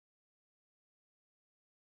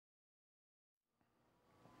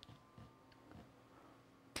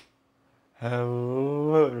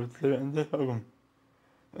Hello, and welcome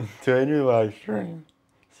to a new live stream.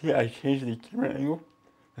 See, I changed the camera angle.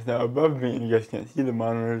 It's now above me, and you guys can't see the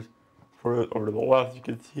monitors. For over to the left, you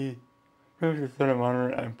can see here's the center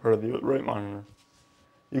monitor and part of the right monitor.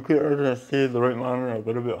 You could already see the right monitor a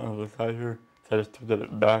little bit on the side here, so I just tilted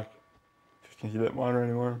it back. So you can see that monitor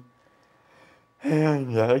anymore.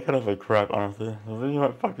 And yeah, that kind of like crap, honestly. So then you know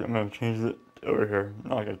what, fuck it, I'm gonna change it over here.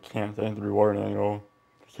 Not like I can't, I didn't rewire anything at all.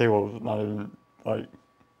 The cable is not even like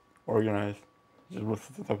organized. It just lifts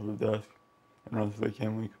it up of the desk and runs through the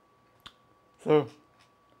cam link. So,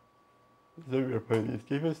 today we're gonna play the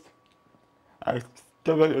Escapists. I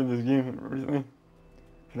got back into this game recently.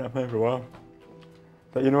 Been not playing for a while.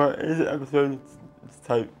 But you know what, it is an episode, it's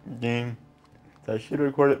type game. So I should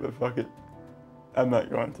record it, but fuck it. I'm not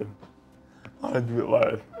going to. I'll do it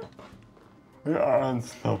live. We are on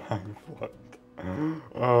Snowbank Flood.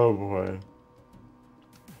 Oh boy.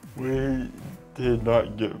 We did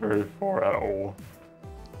not get very far at all.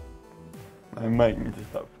 My mic needs to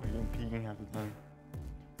stop fucking peaking half the time.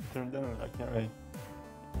 Turn it down, I can't really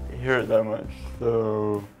hear it that much.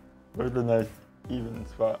 So, where's the nice even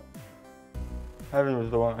spot? Having was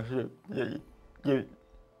the one I should have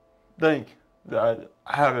think that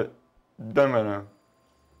I have it done by now.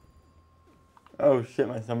 Oh shit,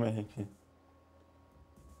 my stomach hits me.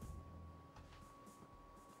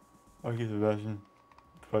 Okay, Sebastian.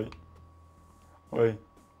 Fight. Wait,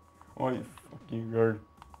 fuck you, guard.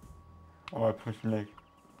 Oh, I punched your neck.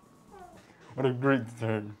 What a great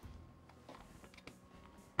turn.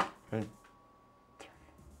 Okay.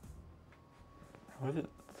 How is it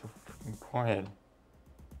so fucking quiet?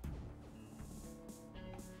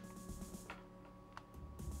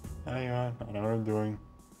 Hang on, I know what I'm doing.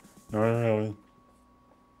 No, really.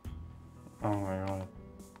 Oh my god.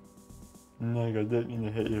 Nigga, I didn't mean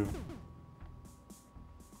to hit you.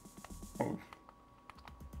 Oh.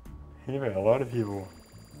 Hit by a lot of people.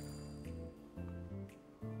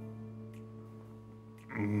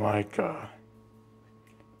 My god.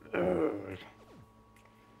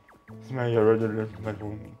 Somebody got Red Dead Redemption my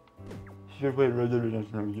phone. Should have played Red Dead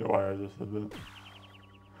Redemption and get why I just said that.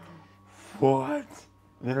 What?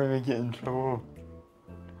 They don't even get in trouble.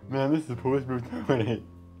 Man, this is police brutality.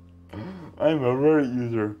 I'm a Reddit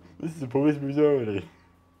user. This is police brutality.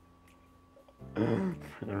 Freaking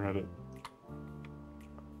Reddit.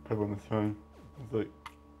 Put on this phone. It's like,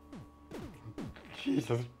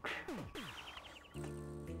 Jesus Christ.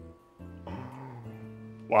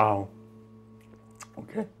 Wow.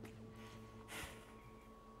 Okay.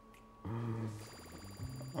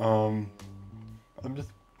 I'm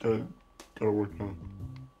just gotta work on.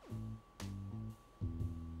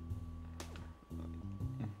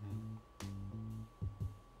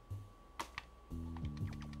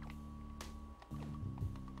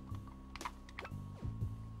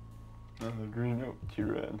 And the green, oh, too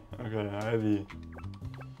red. Okay, I have the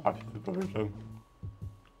options of other stuff.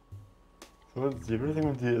 So let's see, first thing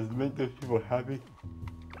I'm gonna do is make those people happy.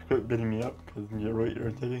 Quit beating me up, because it's gonna get really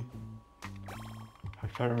irritating. I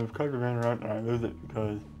try to remove cover ran around and I lose it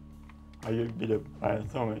because I get beat up by a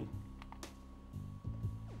soulmate.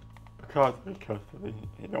 Because I trust that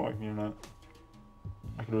they don't like me or not.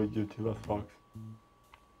 I could really do 2 less blocks.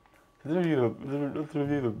 Let's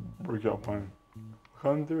review the workout plan.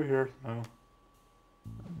 Come through here now.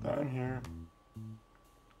 Down here.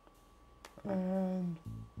 And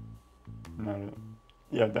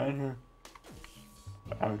yeah, down here.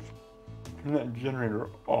 Ouch. Turn that generator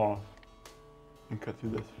off and cut through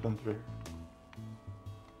this fence right here.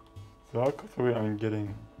 So how close are we on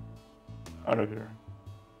getting out of here?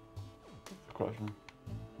 That's the question.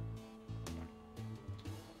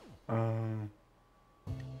 The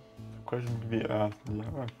question could be asked in the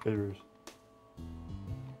amount of favors.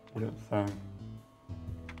 We don't sign.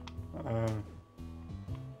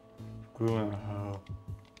 Glue in a hell.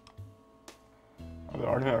 Oh, the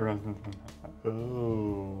artifact runs into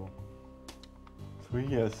oh.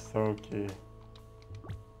 Sweet as Soki.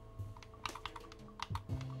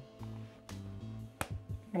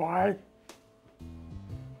 Why?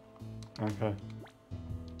 Okay.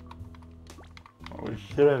 What we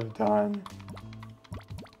should have done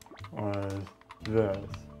was this.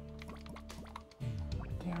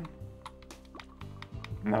 Damn.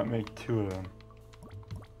 Not make 2 of them.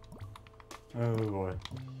 Oh boy.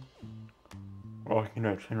 Walking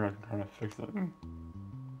that train wreck and trying to fix it and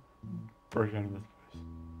break out of this place.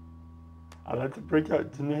 I'd like to break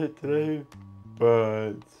out today,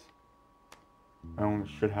 but I don't know what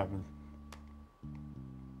shit happens.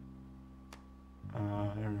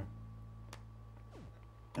 Here we go.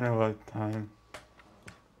 In a lifetime,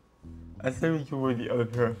 I say we can wear the other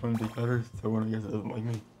pair of phone together so when I guess it doesn't like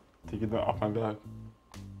me, take it off my back.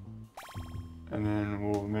 And then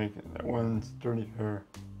we'll make that one sturdy pair.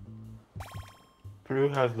 But who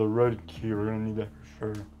has the red key? We're gonna need that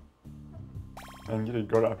for sure. And get a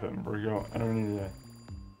guard outfit and break out. I don't need that.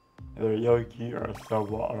 Either a yellow key or a cell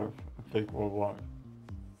block or a fake wall block.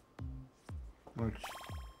 Which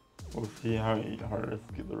we'll see how hard it is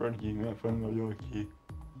to get the red key. I'm gonna find the yellow key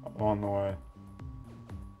along the way.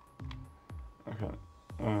 Okay.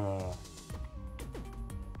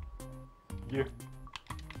 Gear.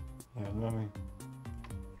 Yeah, nothing.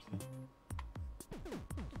 See.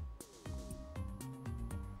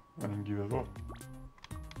 And give it up.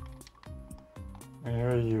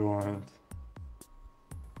 There you want.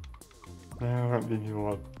 No, I won't beat you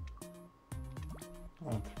up.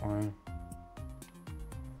 That's fine.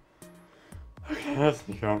 Okay, let's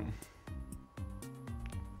pick up.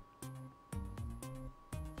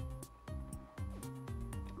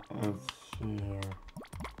 Let's see here.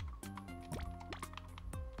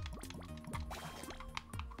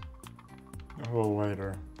 A little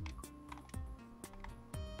later.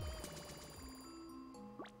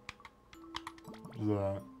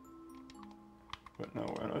 That. But no,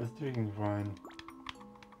 when I was doing fine,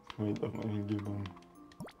 so we definitely give them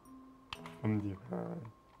from the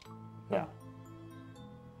yeah.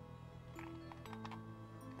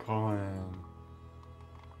 Colin.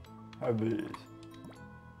 Have these.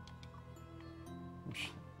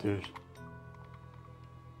 Dish.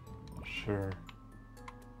 Sure.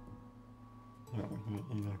 You don't like me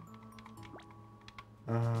either.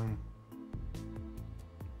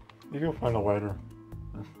 You can find a lighter.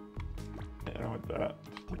 Yeah, with that.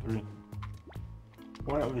 53.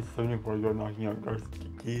 One at least 74 go knocking out guards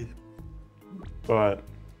keys. But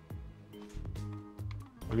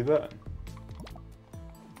look at that.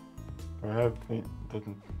 I have think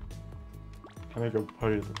doesn't can I make a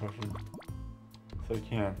putty is the question. So I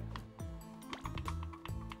can.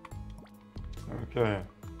 Okay.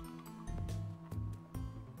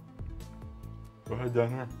 Go ahead down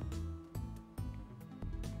here.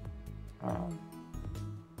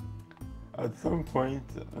 At some point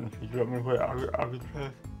in the future, I'm gonna put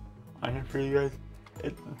Alcatraz on here for you guys.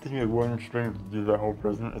 It takes me like one string to do that whole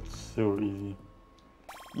present. It's so easy.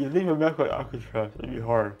 You leave a map like Alcatraz, it'd be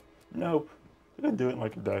hard. Nope. You can do it in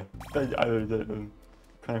like a day. I literally did it in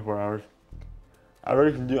 24 hours. I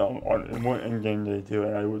already can do it in one in-game day too,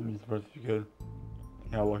 and I wouldn't be surprised if you could.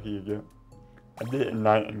 How lucky you get. I did it in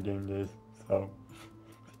 9 in-game days, so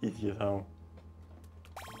easy as hell.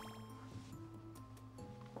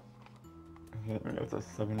 Okay, we got to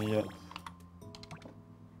 70 yet.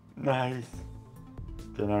 Nice.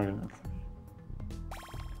 Okay, now we're gonna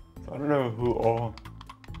so I don't know who all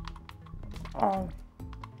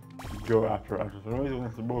go after. So I always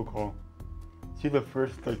want the roll call. See the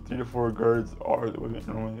first like 3 to 4 guards are the women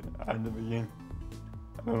normally at the beginning.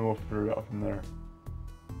 And then we'll figure it out from there.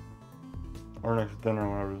 Or next dinner,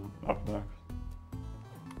 whatever is up next.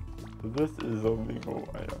 So this is a legal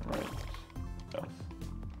item, right? Yes.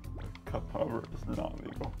 The cup, however, is not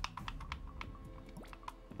legal.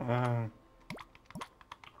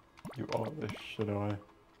 Do all this shit away.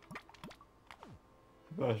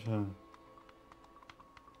 Possession.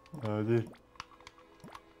 Dude.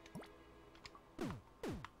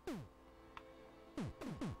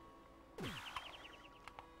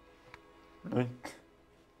 What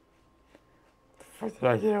the fuck did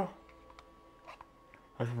I do?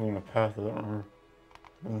 I something in the past, I don't remember.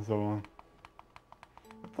 It's been so long.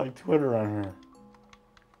 It's like Twitter on here.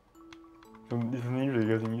 So this is usually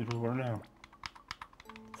goes in YouTube now.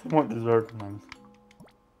 Somewhat deserved sometimes.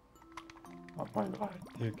 Oh my god,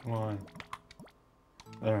 dude, come on.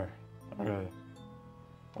 There. Okay.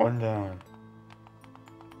 One down.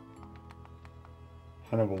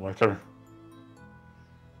 Hannibal Lecter.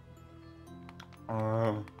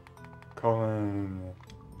 Colin.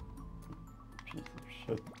 Piece of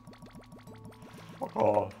shit. Fuck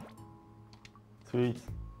off. Sweet.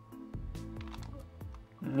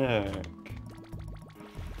 Nick.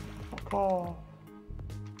 Fuck off.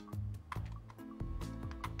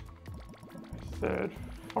 I said,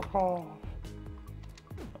 fuck off.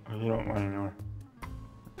 Oh, you don't mind anymore.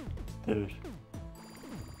 Dish.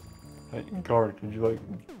 Hey, guard, could you like...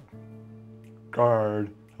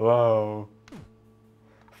 Guard. Hello.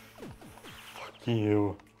 Fuck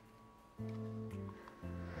you.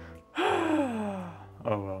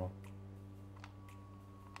 Oh well.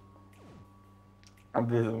 I'm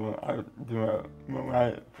busy when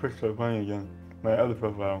I first started playing again, my other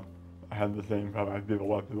profile, I had the same problem. I beat a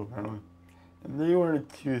lot of people apparently. And they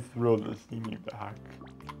weren't too thrilled to see me back.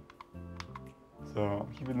 So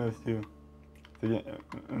I'm keeping those two to get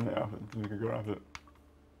in the outfit to make a good outfit.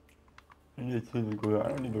 I need to change the glue. I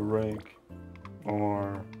don't need the rake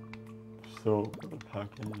or soap or the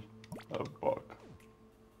package of buck.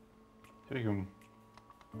 Take them.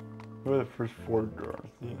 What are the first 4 drawers?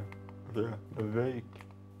 Yeah. The Vake,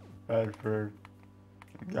 Radford,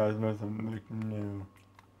 guys must have make new.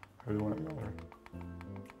 Or the one other.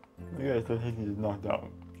 The guy still thinking he's knocked out.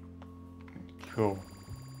 Cool.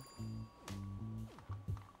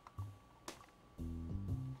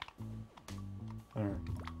 Alright.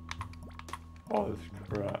 All this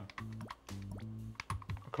crap.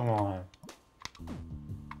 Come on.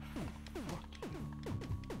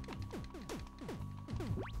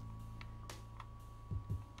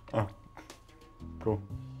 Oh. Cool.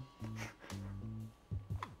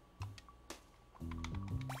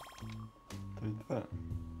 Did that.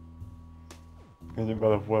 Gonna do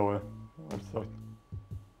better foil. That sucked.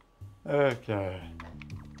 Okay.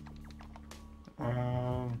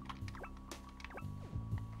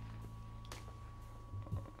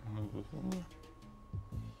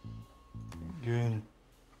 Good.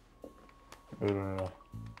 I don't know.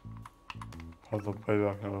 Puzzle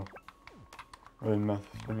playback, I'll really mess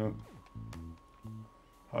this thing up.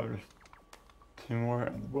 Probably just 2 more,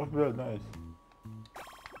 and both really nice.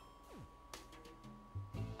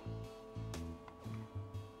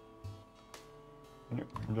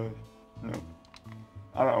 Nope, nope.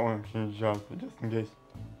 I don't want to change jobs, but just in case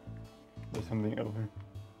there's something open.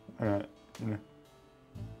 Alright, you know.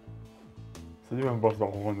 So you can bust a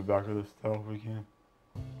hole in the back of this tail if we can.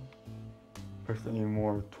 First I need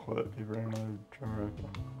more toilet paper and another jar.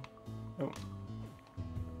 Nope.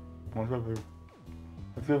 More toilet paper.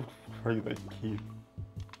 Let's go try to get the key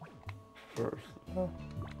first.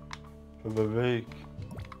 So the Vake.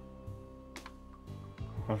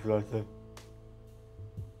 What should I say?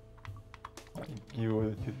 You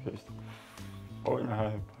with a toothpaste. Oh, and I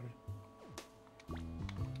have it, buddy.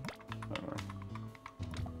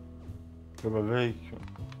 The Vake.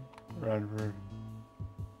 Radford.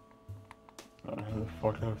 I don't know how the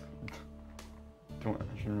fuck I was. Don't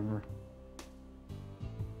actually remember.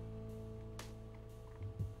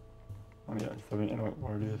 Oh yeah, I don't know what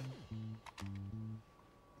bar it is.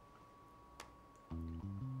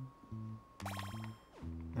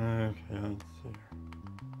 Okay, let's see here.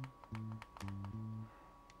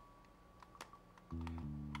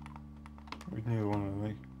 We need one, I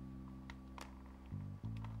think.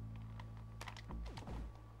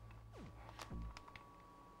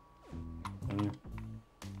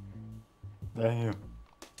 Thank you.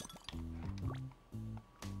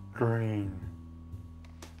 Green.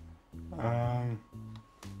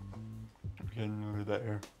 Getting over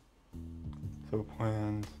there. So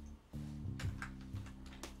plans.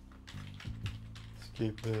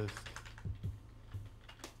 Escapist.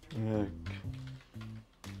 Nick.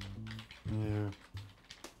 New.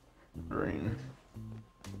 Green.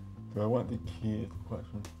 So I want the key is the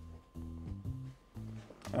question.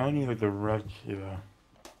 I don't need like the red key though.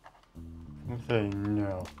 I'm gonna say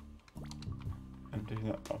no. I'm taking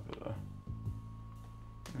that off of though.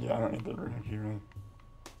 Yeah, I don't need the red key really.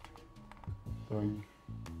 So,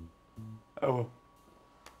 oh well.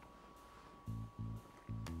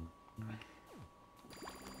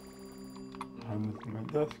 I'm missing my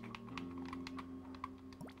desk.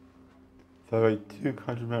 So I have like 2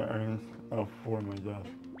 countryman earnings out for my desk.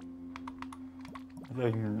 I think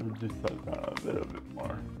I can reduce that down a little bit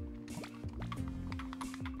more.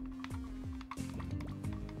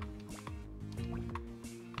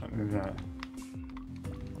 Maybe not.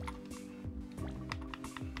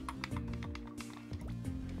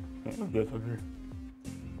 I'll get up here.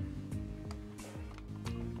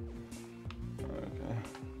 Okay.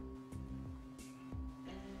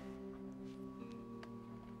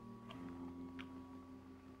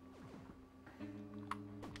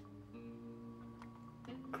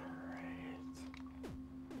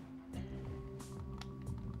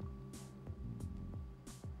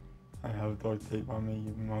 I have duct tape on me,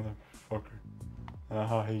 you motherfucker. That's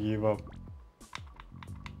how he gave up.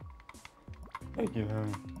 I give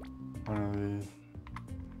him one of these.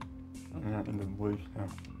 I'm not in the bleach now.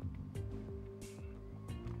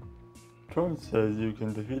 Code says you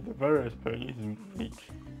can defeat the virus by using bleach.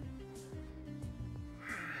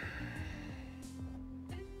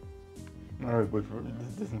 Not really bleach,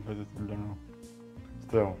 but disinfectant in general.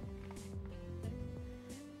 Still.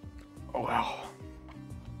 Oh wow.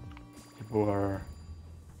 People are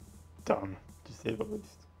dumb, to say the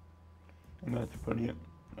least. And that's putting it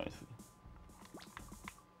nicely.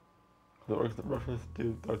 The works the roughest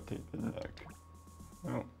do duct tape in the neck.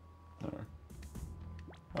 No, never.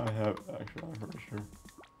 I have, actually, I'm pretty sure.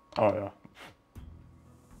 Oh yeah.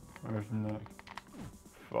 Where's the neck?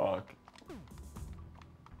 Fuck.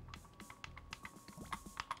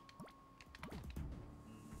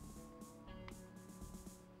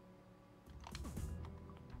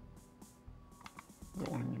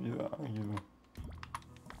 Don't want to give you that, I'll give you.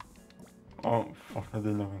 Oh, fuck, I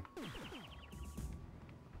did nothing.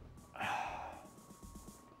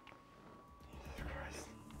 Jesus Christ.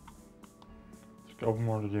 There's a couple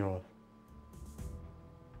more to deal with.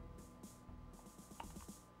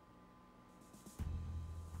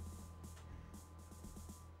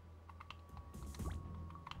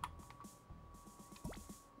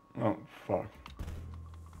 Oh, fuck.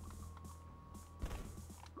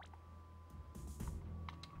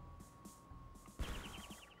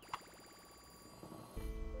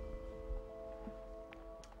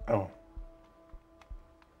 Oh.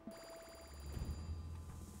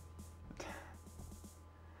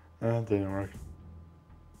 That didn't work.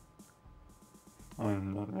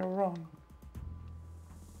 I'm not wrong.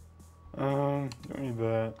 Don't need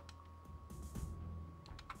that.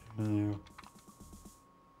 You.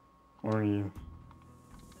 Or you.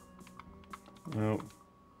 Nope.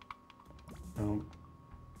 Nope.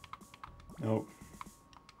 Nope.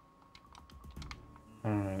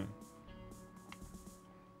 Alright.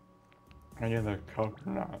 I get the cock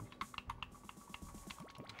or not.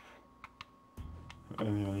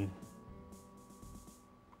 Anyway.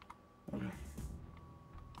 Okay.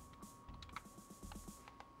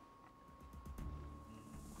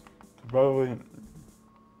 So probably.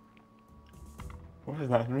 What is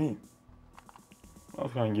that for me? What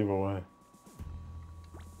else can I give away?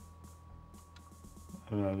 I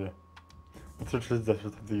have no idea. What such is that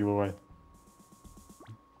supposed to give away?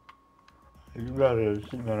 You got a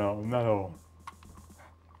sheet metal,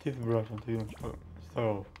 toothbrush and toothbrush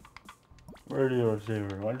stove, radio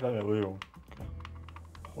receiver. Why is that illegal? Okay.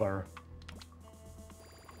 Whatever.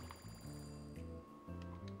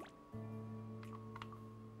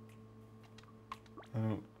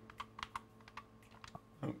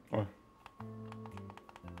 What?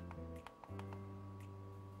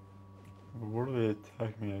 Where do they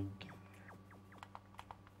attack me again?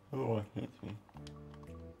 Oh, I hate me.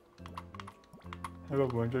 I got a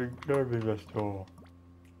bunch of garbage I stole.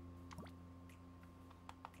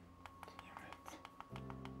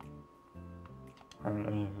 Damn it. I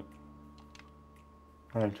need it.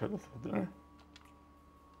 I need to try this for dinner.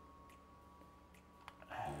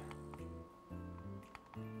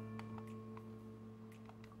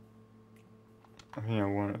 I think I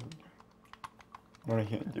want it. But I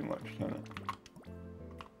can't do much, can it?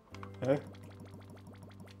 Eh?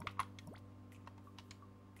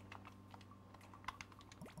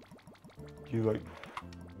 Do you like...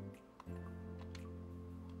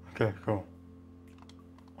 Okay, cool.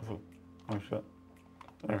 Also, oh shit.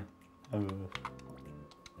 There. I do this.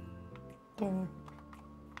 Dang.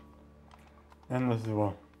 And this as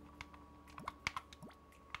well.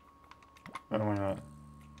 Oh, why not?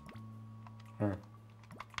 Here.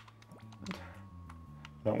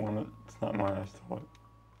 Don't want it. It's not mine, I stole it.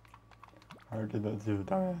 I already did that too,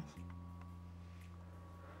 dumbass.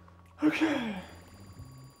 Okay.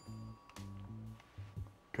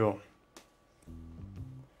 Cool.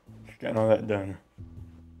 Just getting all that done.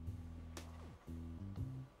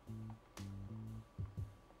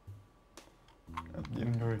 The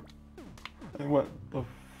inventory. Hey, what the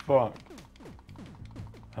fuck?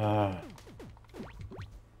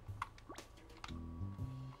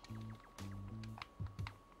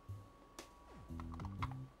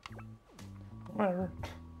 Whatever.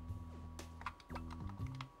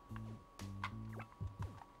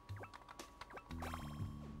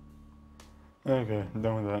 Okay, I'm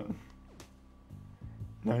done with that.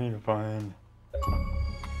 Now I need to find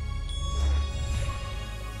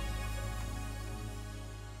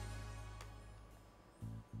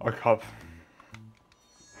a cup.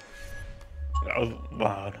 That was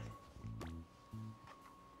loud.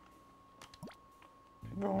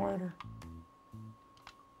 Keep going later.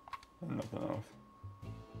 And nothing else.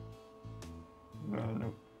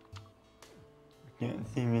 Nope. You can't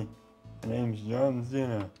see me. My name's John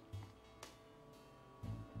Cena.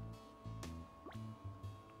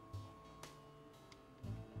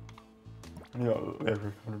 I need to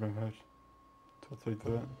every contraband patch. So I'll take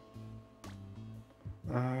that.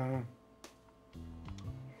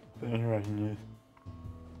 But here I can use.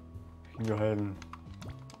 I can go ahead and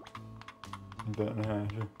do that in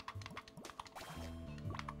hand here.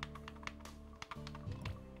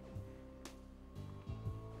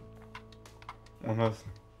 One less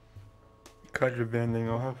contraband thing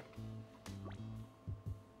I'll have.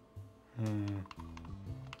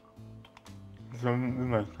 some of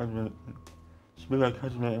my countrymen should be like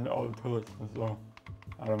countrymen in all the toilets as well.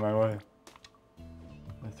 Out of my way.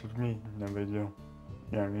 That's just me, no big deal.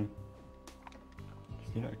 You know what I mean?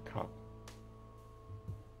 Just need a cup.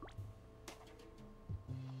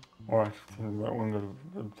 Or I should think about one go to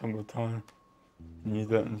the tumble time and use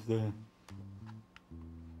that instead.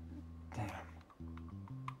 Damn.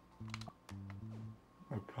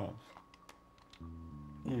 No cups.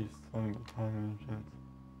 Use tumble time and chance.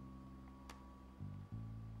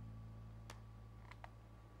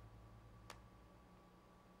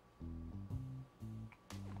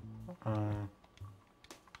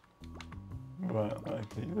 But I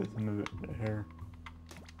can use this into the hair.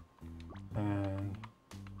 And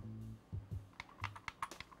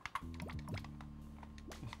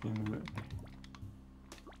just into it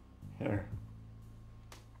here.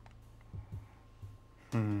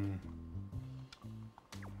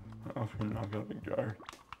 I'll knock out the guard.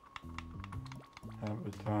 Have a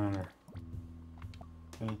toner.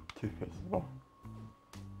 And toothpaste as well.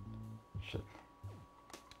 Shit.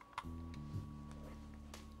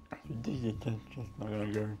 These just not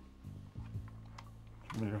gonna go.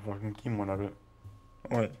 Make a fucking chemo out of it.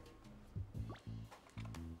 What?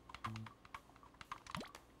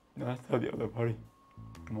 No, I saw the other party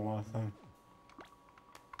from the last time.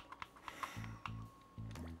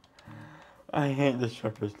 I hate this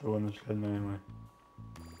sharp pistol in the shed anyway.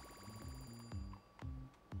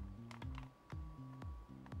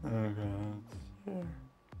 Okay, let's see.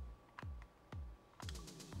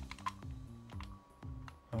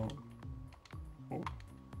 Oh. Oh.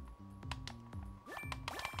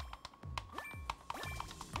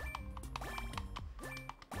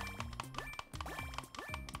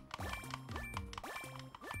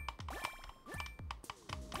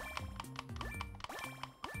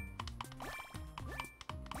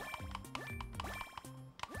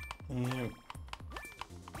 Yep.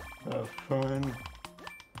 That's fine.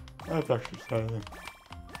 That's exercising.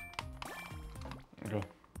 Okay.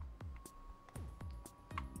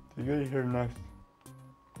 So you go here next.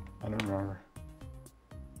 I don't remember.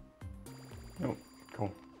 Nope.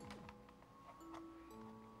 Cool.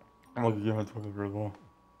 I'm gonna give it to the girl.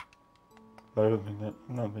 I don't think that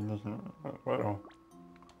I'm not being this at all.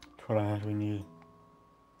 That's what I actually need.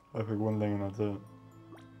 I pick one thing and that's it.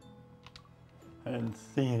 I didn't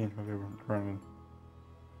see anything of it running.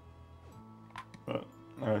 But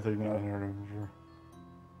I gotta take that out of here for sure.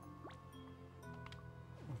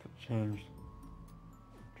 If it changed.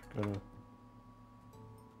 Just gotta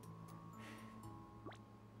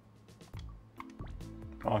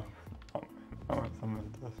I want some of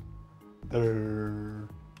this. There.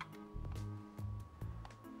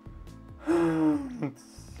 Let's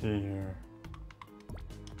see here.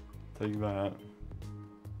 Take that.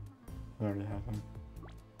 It already happened.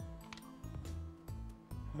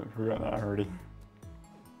 I forgot that already.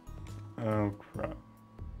 Oh crap.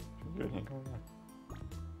 Good thing over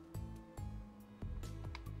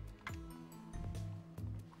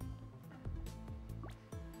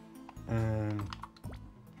there. And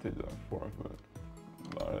do that fourth, but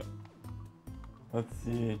about it. Let's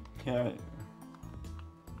see. Can I?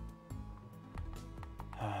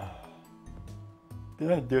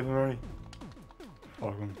 Did I do it already?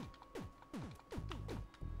 Fuck 'em.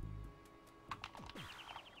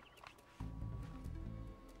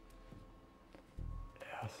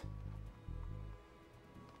 Yes.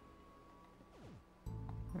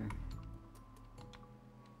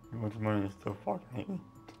 How much money is still fucking hate me?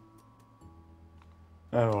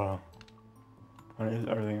 Oh well. I need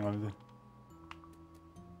everything I do.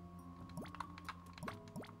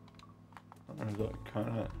 There's that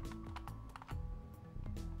kinda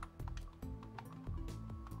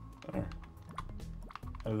there.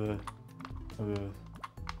 Of this. Of this.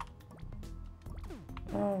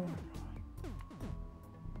 Oh my god.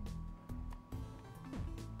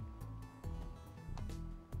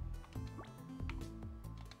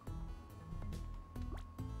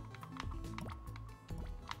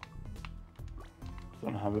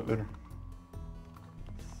 Don't have it there.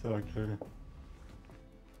 So cute.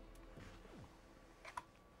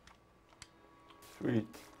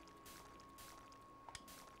 Sweet.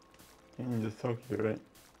 And just so cute, right?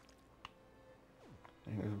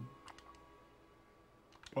 And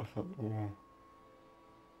what's up the wall?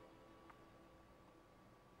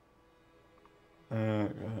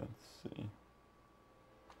 Let's see.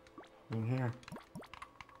 In here.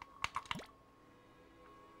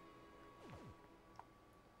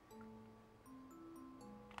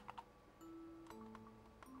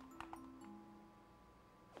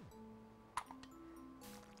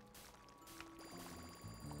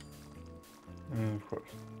 And of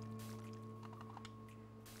course.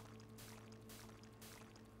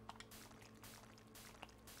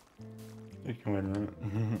 You can wait a minute.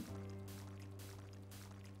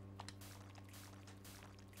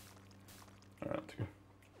 Alright, let's go.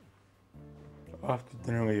 Off to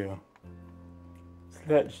dinner we go. So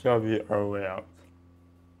that shall be our way out.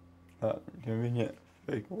 That convenient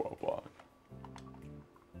fake wall block.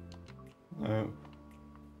 No.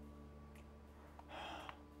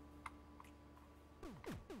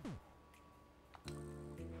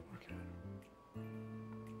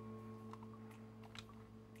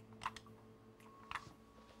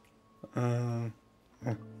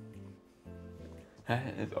 That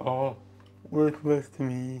is all worthless to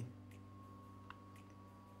me.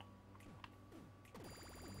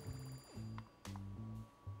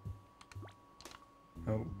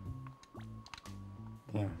 Oh.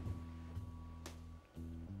 Yeah.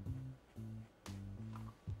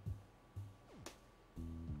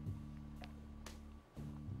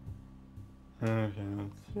 Okay,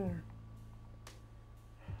 let's see.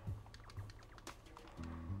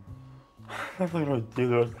 I'm not gonna do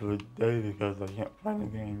the rest of the day because I can't find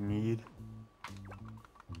anything I need.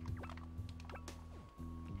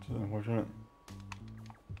 Which is unfortunate.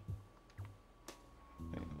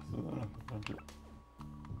 Okay, this is enough budget.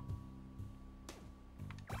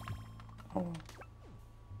 Oh.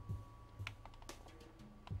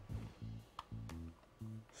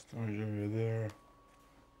 Storage area there.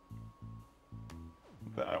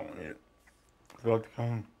 But I don't need it. So I'll have to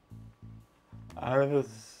come out of the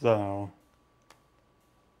cell.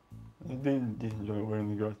 I did decent job wearing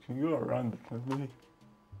the grass. Can you go around the fence maybe?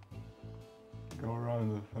 Go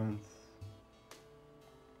around the fence.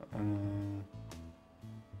 And then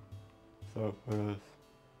so put this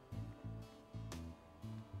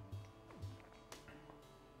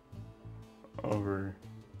over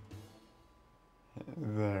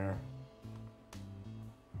there.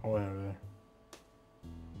 Whatever there.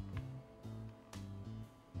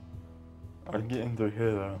 I can get into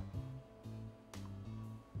here though.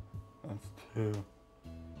 That's 2,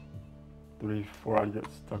 3, 4. I get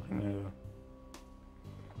stuck in there though.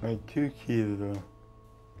 I need 2 keys though.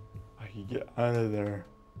 I can get out of there.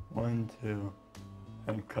 1, 2,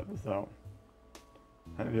 and cut this out.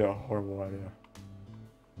 That'd be a horrible idea.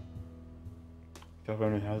 Because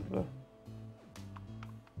only has the.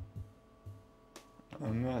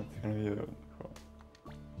 And that's gonna be the.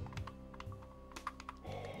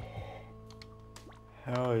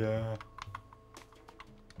 Hell yeah.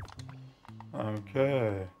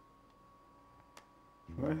 Okay.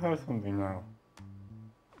 I have something now.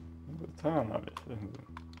 The town, obviously.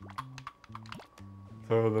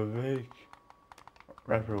 So the vague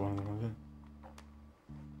rapper one was it?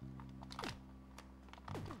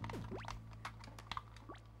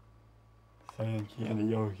 Cyan key and the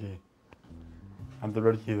yellow key. And the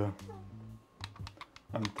red key though.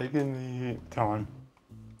 I'm taking the Talon.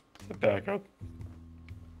 The backup.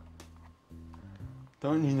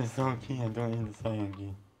 Don't need the cell key and don't need the cyan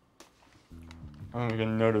key. I'm gonna make a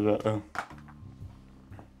note of that though.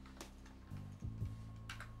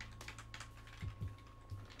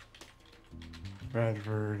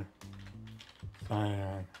 Bradford,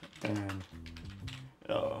 cyan, and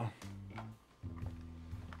yellow.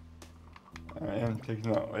 I am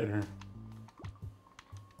taking that later.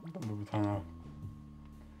 Don't move the time off.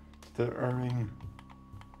 The Irving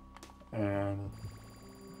and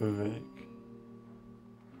Vivek.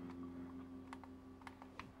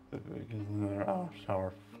 Vivek is in there. Oh,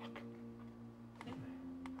 shower. Fuck.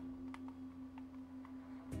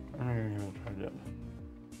 I'm not even gonna try yet.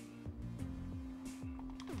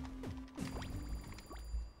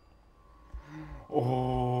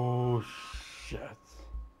 Oh shit.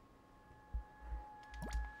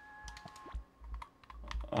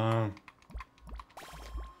 I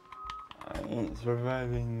ain't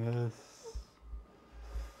surviving this.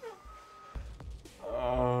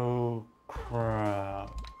 Oh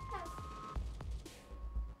crap.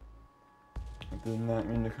 I did not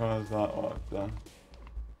mean to cause that lockdown.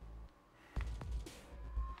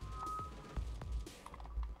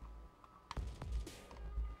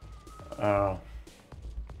 Oh.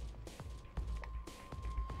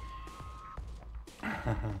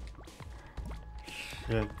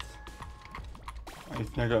 Shit. I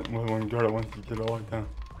snuck up with one guard at once to get a lockdown.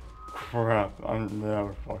 Crap, I'm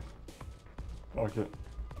never fucked. Fuck it.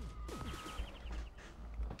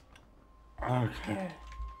 Okay.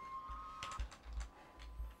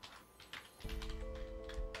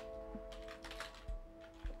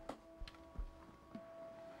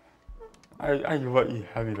 I let you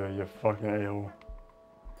heavy though, you fucking a-hole.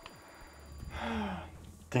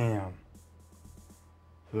 Damn.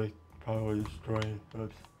 So they probably destroy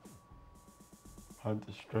those. I'd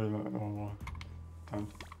destroy them at normal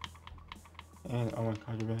times. And oh my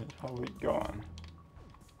god, your is probably gone.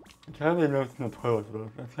 Which I haven't noticed in the toilet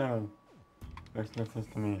though. That's kind of makes no sense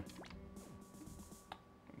to me.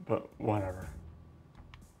 But whatever.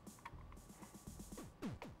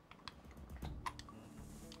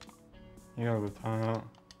 You gotta go time out.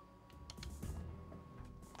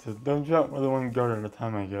 So don't jump with the one guard at a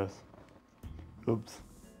time, I guess. Oops.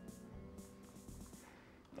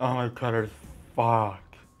 Oh my god, fuck.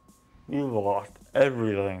 We lost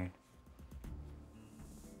everything.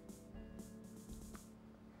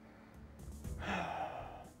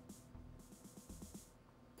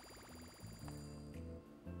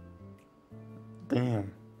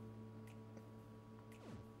 Damn.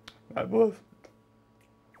 That blows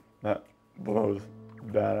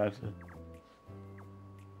bad actually.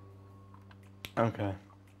 Okay.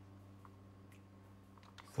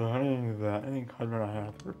 So how do you do that? Any card I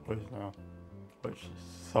have to replace now, which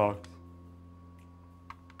sucks.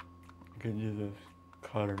 I could use this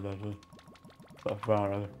cutter actually. So I found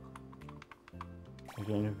rather.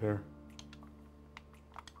 Okay, you there.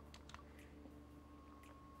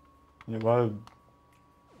 You lied.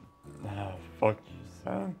 Ah, fuck you,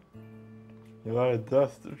 Sam. You lied to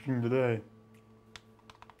dust from today.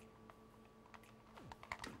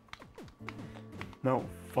 No,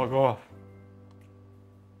 fuck off.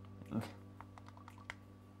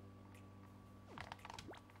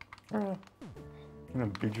 I'm gonna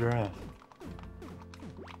beat your ass.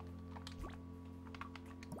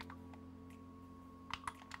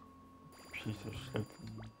 Piece of shit.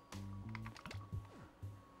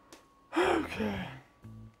 Okay.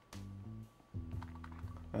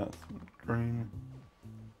 That's green.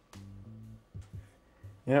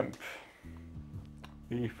 Yep.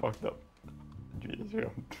 We fucked up. Jeez,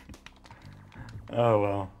 oh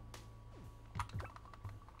well.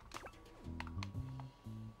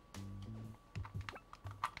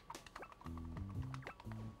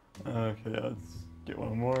 Okay, let's get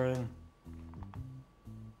one more in.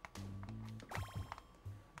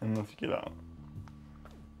 And let's get out.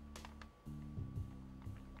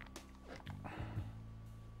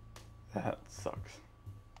 That sucks.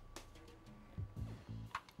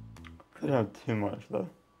 Could have too much though.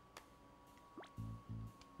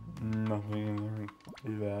 Nothing in there.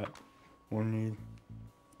 Do that. One need.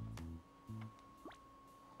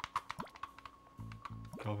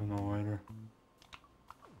 Copy no lighter.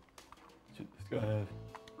 Shit, this guy has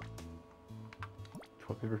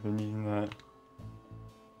 12 paper for needing that.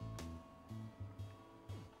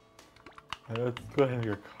 Let's go ahead and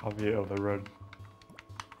get a copy of the red.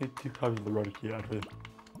 Need 2 copies of the red key actually.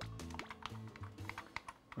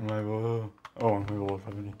 Am I below? Oh, I'm below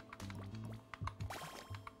 70.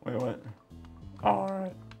 Wait, what? Oh,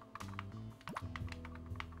 alright.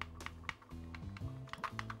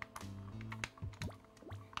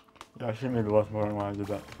 Yeah, I should have made the less more when I did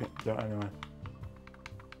that. Yeah, anyway.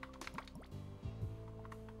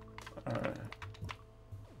 Alright.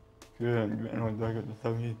 Good. Anyway, do I get the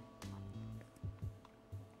 70?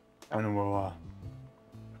 And we'll,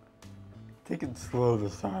 take it slow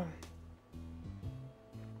this time.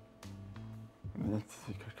 It's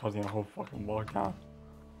causing a whole fucking lockdown.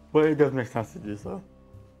 But it does make sense to do so.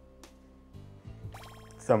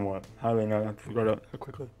 Somewhat. How do they know not to figure it out so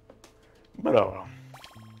quickly? But oh well.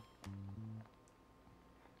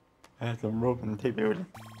 I had some rope and tape it,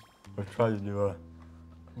 which tries to do a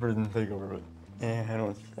prison takeover, but yeah, I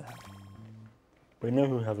don't see that. We know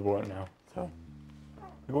who has what now, so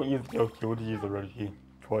we won't use the yellow key, we'll just use the red key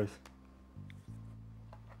twice.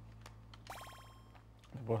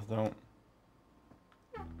 The boss don't.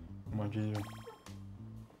 Much easier.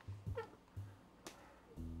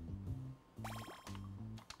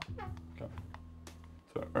 Okay.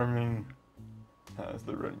 So Irving has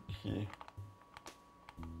the red key.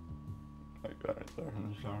 I got it there in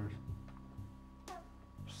the showers.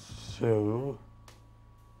 So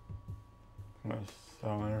my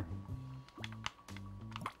cellar.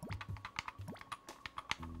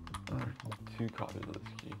 2 copies of this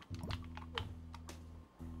key.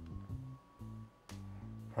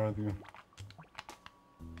 Probably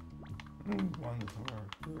one somewhere.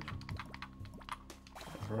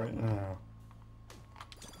 Right now.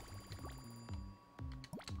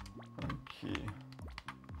 Okay.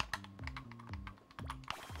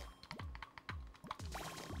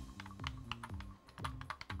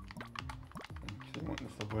 Actually, I want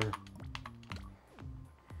this up later.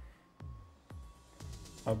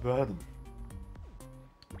 Not bad.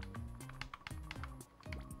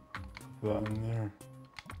 Put that in there.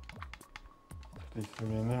 Put these 3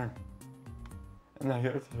 in there. And now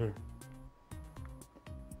here's her.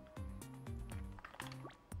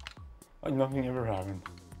 Like nothing ever happened.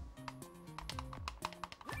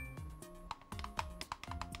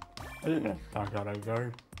 I didn't knock out a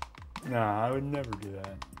guard. Nah, I would never do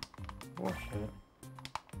that. Bullshit.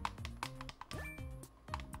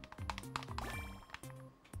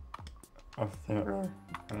 I'll stand there.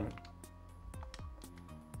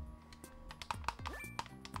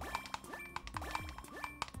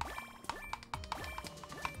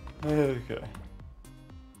 Okay.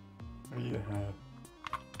 What do you have?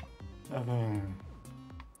 Nothing.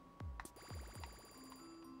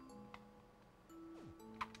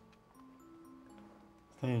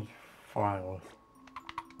 Stage files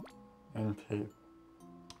and tape.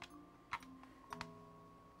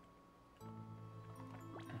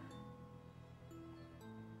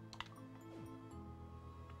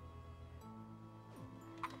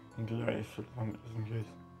 And get Acer on just in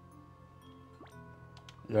case.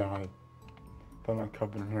 Yeah, I put my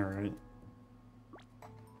cup in here, right?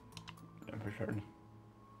 Yeah, for sure.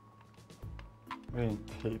 I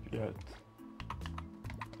didn't tape yet.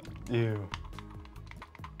 Ew.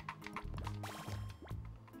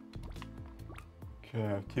 Okay, I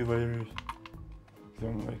have 2 layers.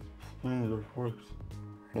 Some like spoons or forks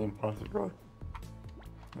and plastic rod.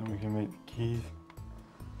 Then we can make the keys.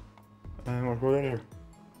 And we'll go in here.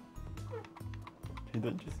 See,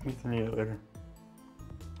 that just needs to need it later.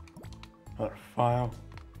 Another file.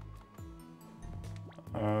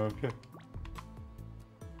 Okay.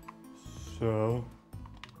 So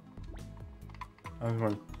I just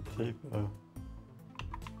want to tape though.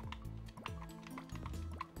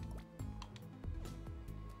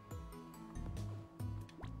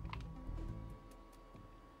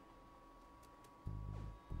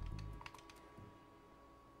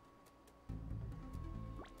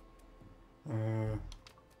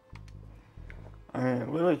 I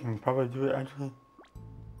literally can probably do it actually.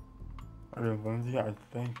 I do Lindsay, I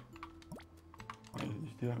think. I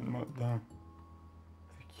just do that and melt down.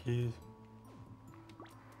 The keys.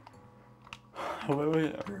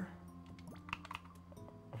 Wait, or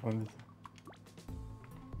I found this.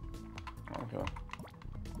 Okay.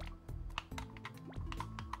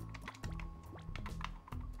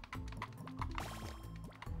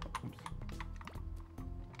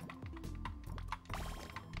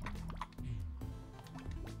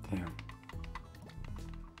 Damn.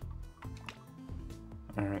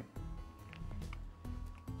 Alright.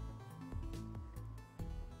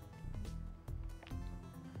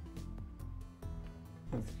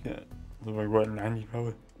 Let's get, like what, 90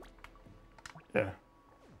 probably? Yeah.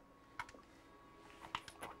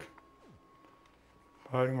 Fuck.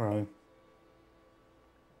 Party around.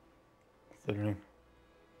 Considering.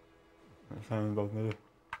 There's something about me.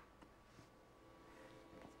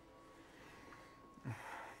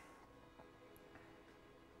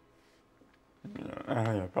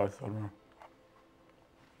 Yeah, probably so wrong.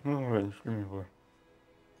 I don't know what I'm streaming for.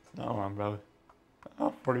 It's not long, probably.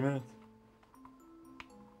 Oh, 40 minutes.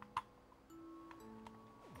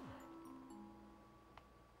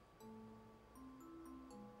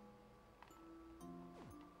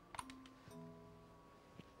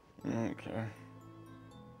 Okay.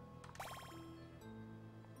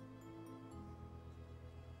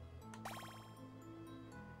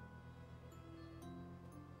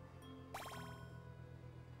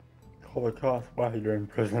 Holocaust while you're in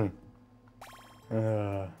prison.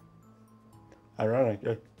 Ironic,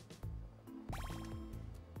 eh?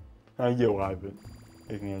 I get why, but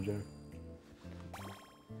making a joke.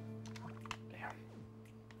 Damn.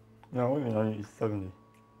 No, we're gonna use 70.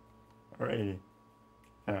 Or 80.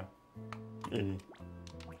 Yeah. 80.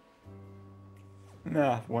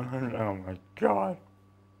 Math, 100. Oh my god.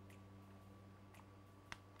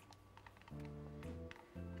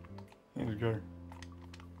 Here's good.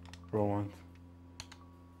 Roll once.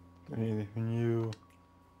 Don't need anything new.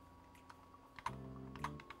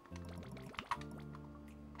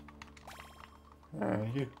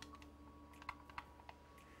 Thank you.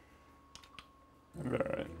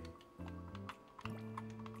 Alright.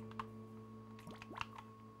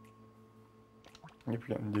 You're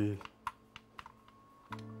forgetting these.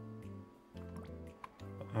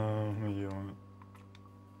 What do you want?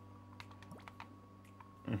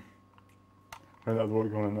 And that's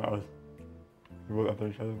what going on now. We both after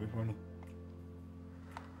each other would be funny.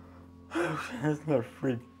 That's another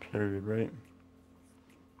free period, right?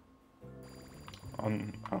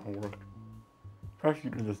 On work. Probably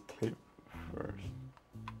should just tape first.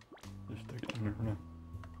 Just stick it in there for now.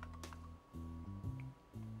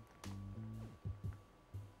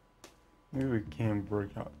 Maybe we can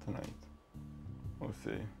break out tonight. We'll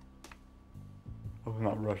see. Hope I'm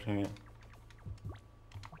not rushing it.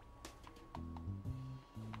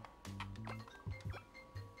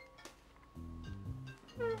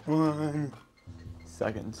 1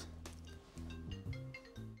 second.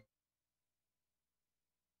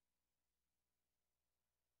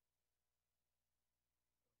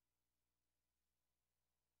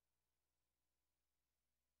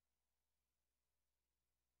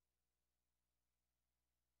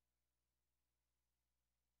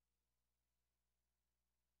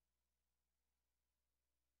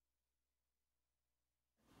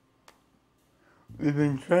 we've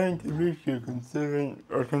been trying to reach you considering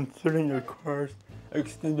your car's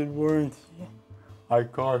extended warranty. Our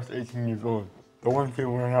car is 18 years old. The warranty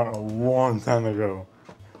went out a long time ago.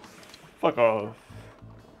 Fuck off.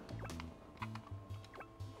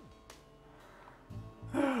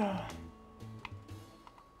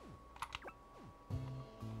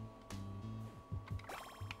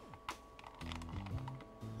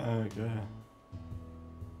 Okay.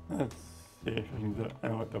 Let's see if I can get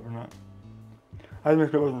it looked up or not. I'd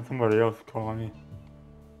make sure it wasn't somebody else calling me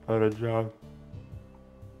about a job.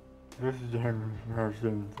 This is Henry from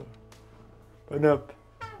Harrison, so. But nope,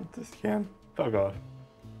 it's a scam. Fuck off.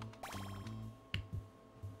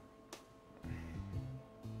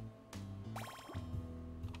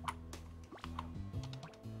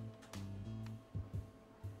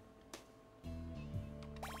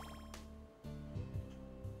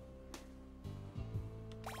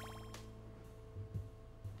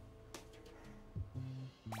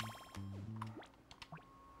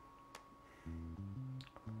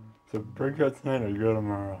 So break out tonight or go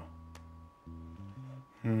tomorrow?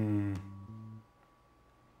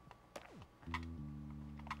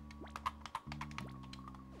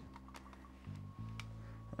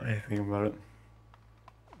 What do you think about it?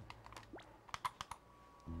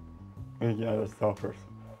 Let me get out of the cell first.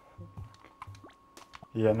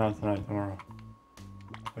 Yeah, not tonight, tomorrow.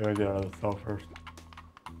 I gotta get out of the cell first.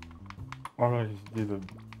 Why don't I just do the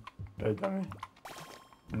bed dummy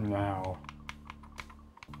now?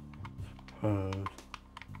 I'm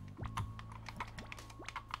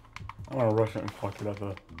gonna rush it and fuck it up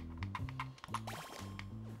though.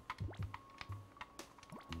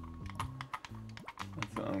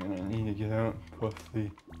 That's what I'm gonna need to get out, plus the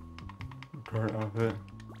part of it.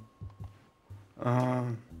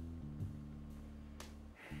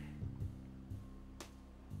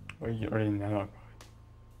 Or get ready now.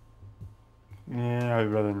 Yeah, I'd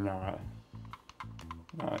rather not.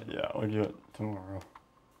 Not yet, I'll do it tomorrow.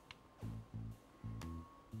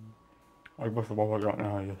 I bust the ball out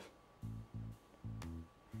now, I guess.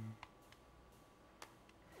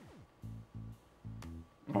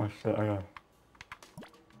 Oh shit, I gotta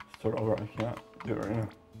start over. I can't do it right now.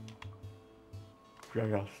 I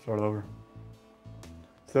gotta start over.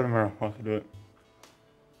 So tomorrow, I'll have to do it.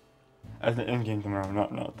 As an end game tomorrow,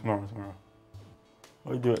 not tomorrow.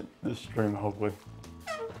 I'll do it this stream, hopefully.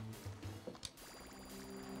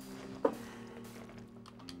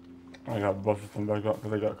 I got busted some back up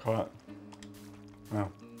because I got caught. No.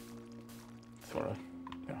 Sort of.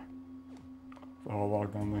 Yeah. It's a whole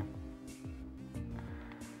lockdown thing.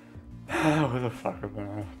 Who the fuck have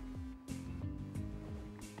been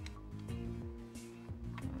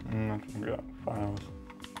I'm not gonna get files.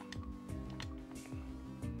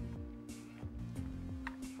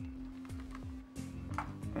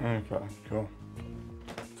 Okay, cool.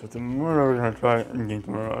 So tomorrow we're gonna try in-game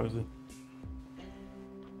tomorrow, obviously.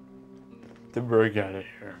 To break out of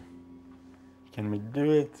here. Can we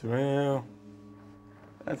do it? Well,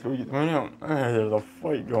 that's what we get. Well, there's a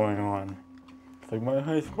fight going on. It's like my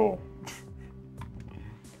high school.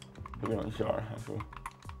 We're going to show our high school.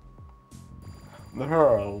 There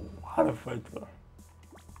are a lot of fights though.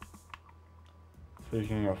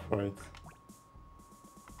 Speaking of fights,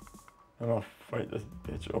 I'm gonna fight this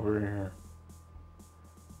bitch over here.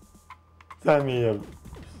 Time me to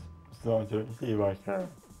see if I can.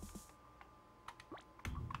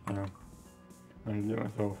 Yeah. I'm gonna do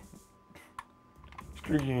myself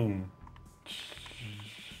streaking.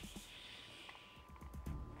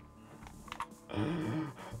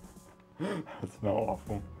 That smells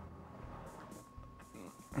awful.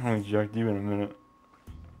 I'm gonna inject you in a minute.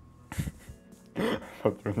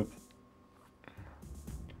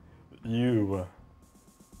 You.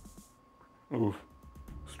 Oof.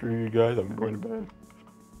 Screw you guys, I'm going to bed.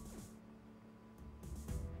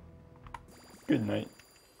 Good night.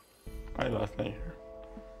 My last night here.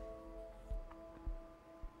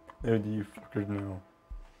 There do you fuckers know.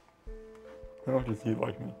 I don't just see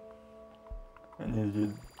like me. I need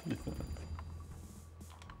you decent.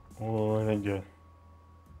 Oh, I ain't good.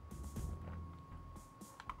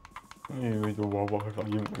 I need to read the wall box. I'll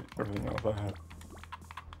give everything else I have.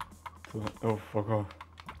 So, oh, fuck off.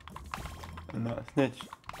 And not snitch.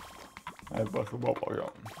 I bust the wall box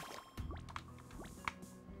out.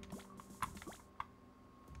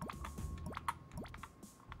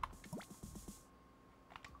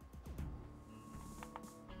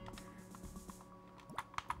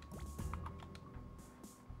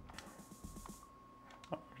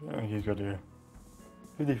 I think he's got to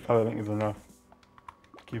 55, I think is enough.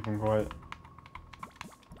 Keep him quiet.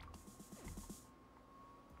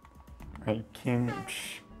 Alright, King.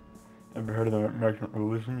 Ever heard of the American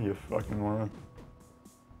Revolution? You fucking moron.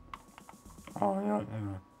 Oh, yeah, hang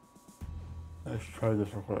on. Let's try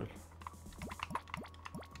this real quick.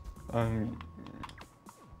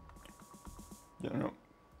 Yeah, no.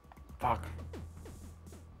 Fuck.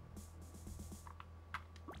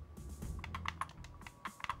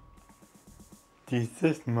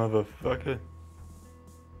 Desist, motherfucker.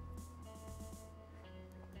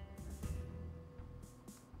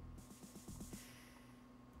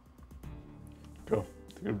 Go.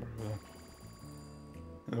 Take a break for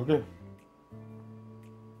that. Okay.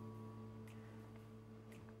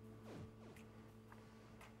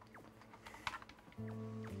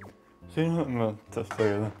 So you know what I'm gonna test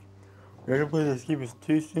later. We're gonna play the Escapists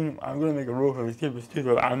 2 soon. I'm gonna make a rule for Escapists 2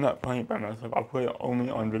 but I'm not playing it by myself. I'll play it only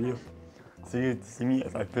on video. So you get to see me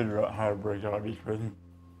as I figure out how to break out each person.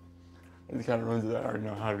 It's kind of ruins that I already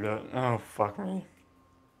know how to do it. Oh, fuck me.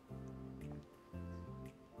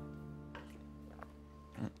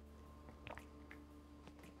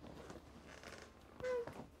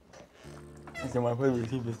 So when I play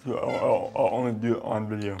with Escapists 2, I'll only do it on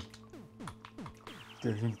video. So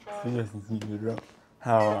you guys can see figure out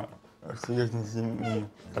how, so you guys can see me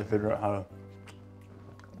as I figure out how to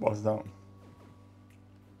boss it out.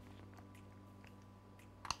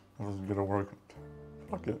 This is gonna work.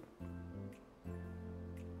 Fuck it.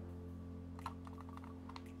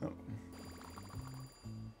 Yep.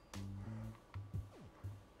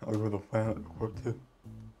 I'll go to the planet real quick too.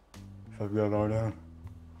 If I've got it all down.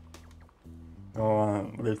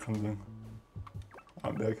 Oh, wait something.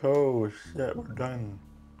 I'll be like, oh shit, we're done.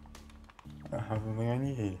 I have everything I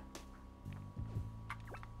need.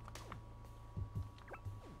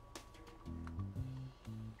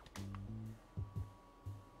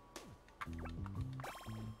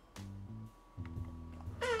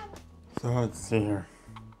 So let's see here.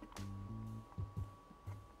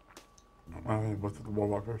 I need to look at the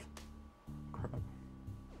wall first. Crap.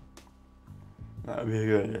 That would be a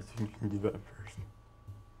good idea, so you can do that first.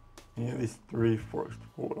 You need at least 3 forks to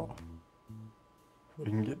pull it off. So we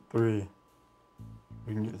can get 3.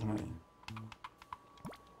 We can get some money.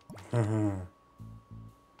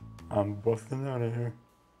 I'm busting out of here.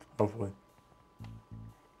 Hopefully.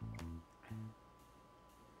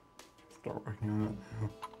 Start working on it now.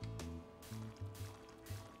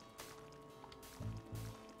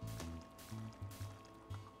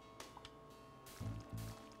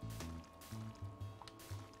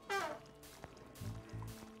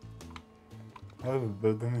 I have a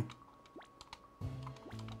bed, dummy.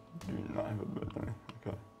 Do not have a bed, dummy.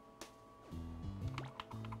 Okay.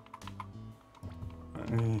 Let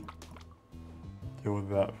me deal with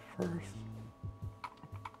that first.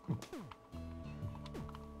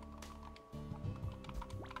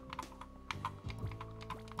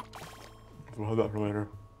 So we'll have that for later.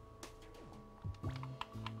 So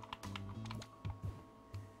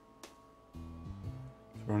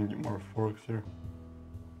we're gonna get more forks here.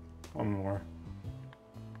 One more.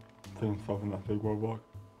 Putting stuff in that big wall block.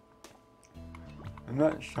 And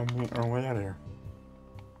that's jumping our way out of here.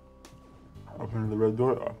 Up into the red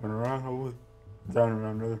door, up and around, hopefully. Down and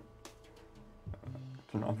around, rather.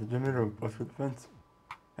 Turn off the generator, bust through the fence.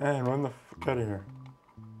 And run the fuck out of here.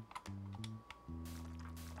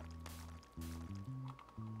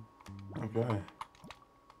 Okay.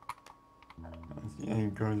 I don't see any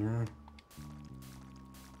guards around.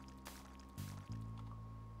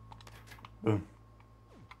 Boom.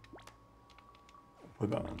 Put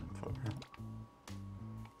that on top here.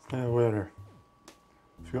 Stand later.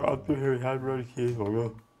 So go up through here, we have road keys, we'll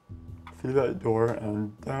go through that door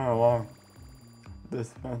and down along this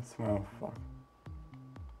fence. Oh fuck.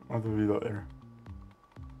 I'll have to do that later.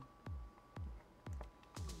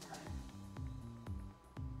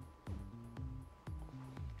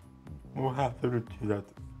 We'll have to do that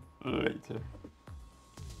later.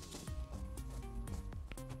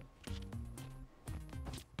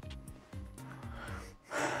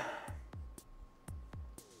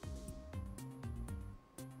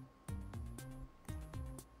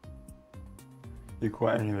 You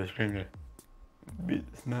quite any of the stream to beat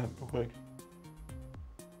this map real quick.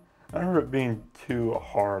 I remember it being too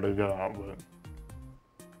hard to get out, but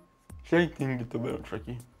shaking gets a little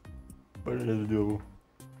tricky, but it is doable.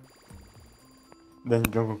 Then the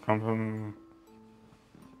jungle comes from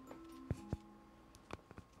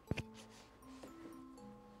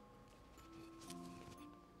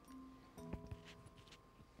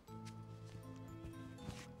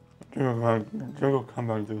jungle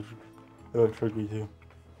compound is a little tricky too.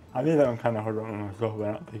 I made that one kind of hard on myself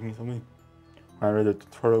by not thinking something. When I read the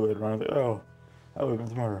tutorial later on, I was like, oh, that would have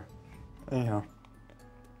been smarter. Anyhow,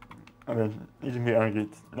 I mean, even iron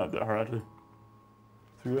gate's not that hard actually.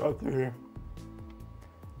 So we get up through here,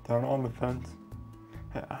 down on the fence.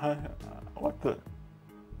 What the?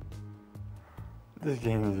 This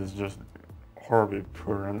game is just horribly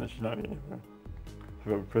poor and it should not be even. If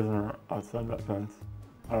you have a prisoner outside that fence,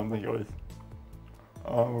 I don't think it was.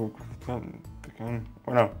 Oh,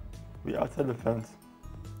 no, be outside the fence.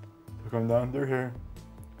 So come down through here,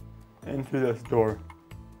 into this door,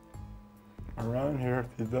 around here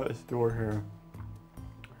to this door here.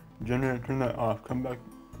 Generator, turn that off, come back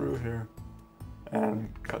through here,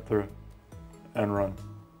 and cut through, and run.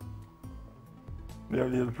 Yeah,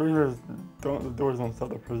 the prisoners don't, the doors don't stop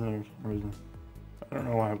the prisoners for some reason. I don't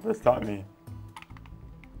know why, but it stopped me.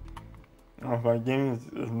 I don't know if my game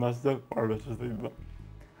is messed up or if it's just like,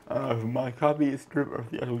 I don't know if my copy is screwed or if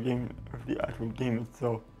the actual game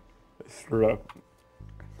itself is screwed up.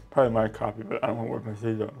 Probably my copy, but I don't want to work my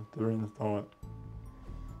save out to reinstall it.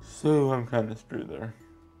 So I'm kind of screwed there.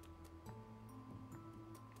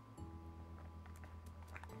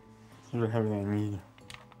 Seems like everything I need.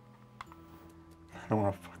 I don't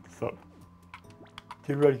want to fuck this up.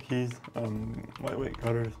 2 red keys, lightweight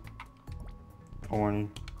cutters, 20,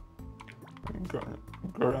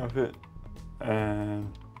 guard outfit,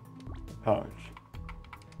 and pouch.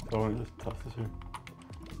 So I'm just toss this here.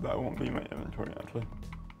 That won't be my inventory actually.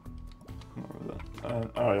 Remember that.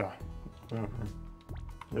 And, oh yeah,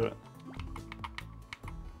 do it.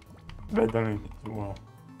 Bed dummy as well.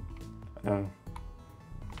 And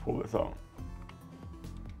pull this out.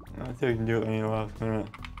 I think we can do it any last minute.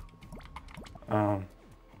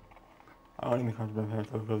 I don't even concentrate on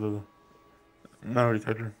that because of the metal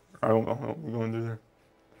detector. I won't be going through there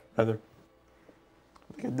either.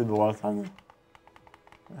 I think I did the last time.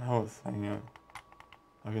 The hell is saying it?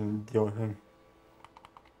 I can deal with him.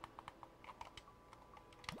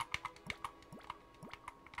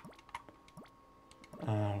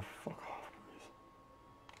 Oh, fuck off,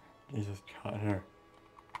 please. Jesus, God, here.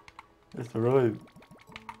 It's a really.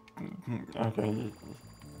 Okay.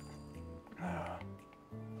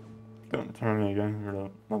 Don't turn me again. You're the.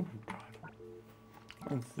 Oh my God.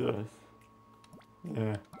 What's this?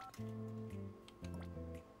 Yeah.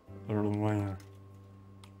 They're lame.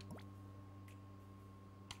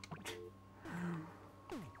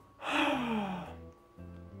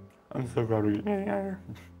 I'm so glad we're getting out of here.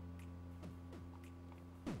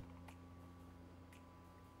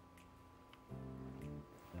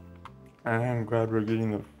 I am glad we're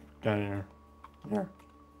getting the guy in here. Here.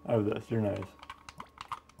 Have this, you're nice.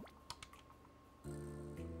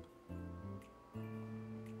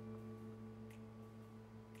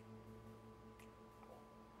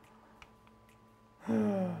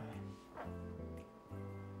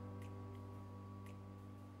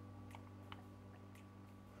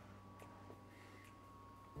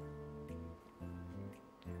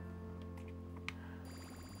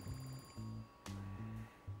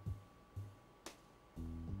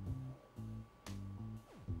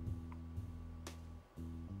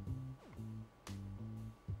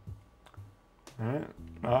 Alright,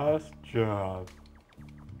 last job.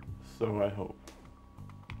 So I hope.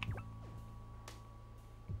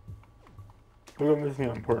 Look, I'm missing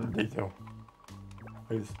an important detail.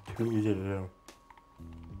 It's too easy to do.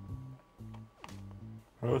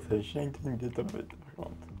 Rotation can get a bit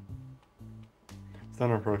difficult.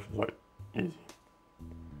 Center approach is like easy.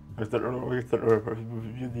 Like I said earlier, approach,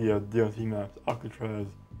 if you view the DLC maps, Alcatraz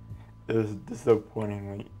is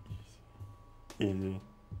disappointingly easy.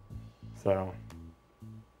 So,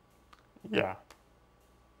 yeah.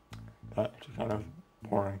 That's kind of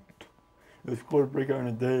boring. It was cool to break out in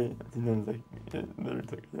a day, and then it literally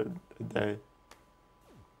took a day.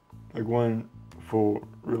 Like one full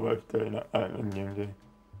real life day, not in game day.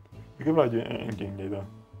 You could probably do it in game day though.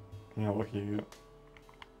 You know how lucky you get.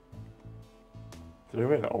 Did I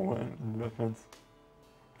wait all in investments?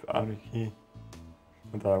 Without a key?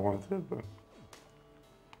 Not that I wanted to, but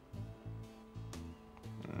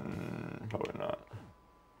probably not.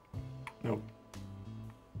 Nope.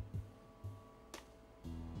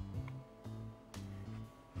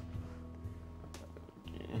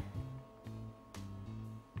 Okay.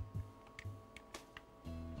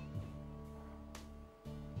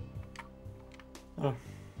 Oh.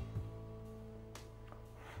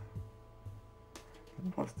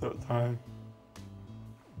 Bust out time.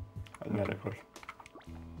 Another question.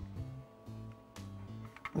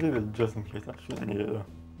 I'll leave it just in case I shouldn't need it though.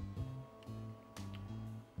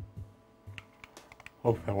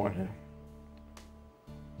 Hope I want it.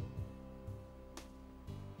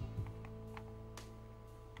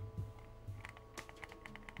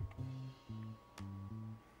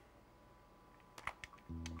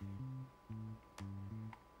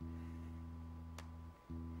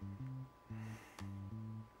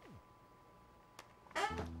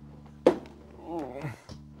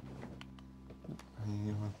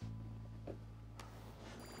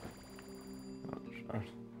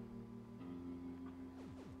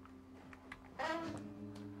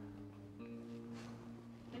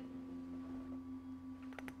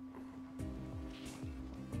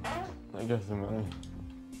 I guess I'm ready.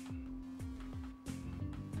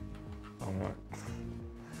 Oh my.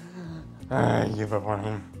 I give up on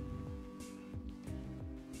him.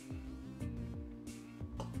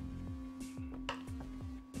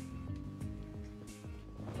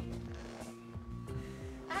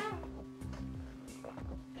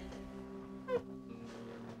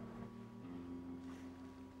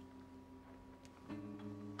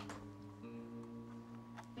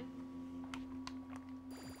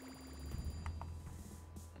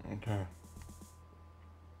 Okay.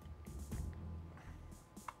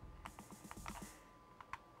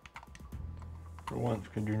 For once,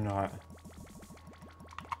 could you not?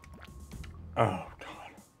 Oh,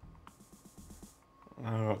 God. I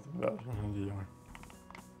don't know what the best one is either.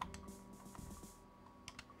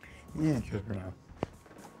 Yeah, good for now.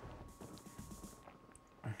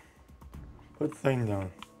 Put the thing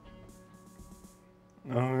down.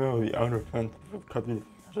 No, the outer fence will cut the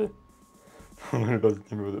shit. I'm gonna go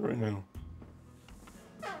think with it right now.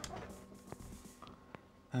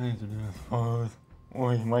 I need to do this pause.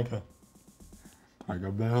 Oi, Micah.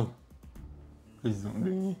 Micah Bell. Please don't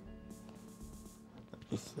do me.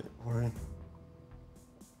 Let me say it for him.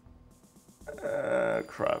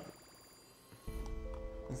 Crap.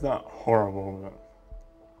 It's not horrible,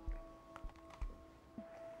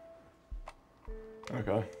 but.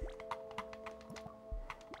 Okay.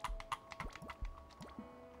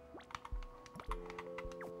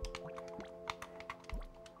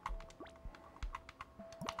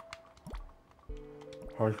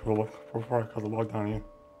 Before I cut the log down here.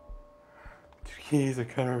 2 keys, the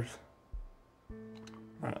cutters.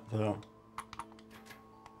 Right, so.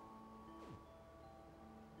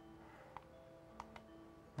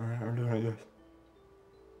 Alright, we're doing this.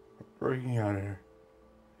 We're breaking out of here.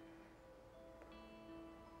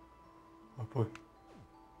 I'll put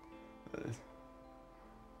this.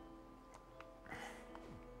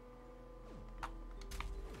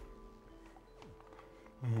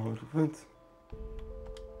 More defense.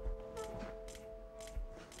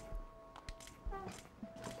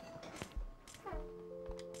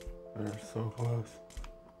 They're so close.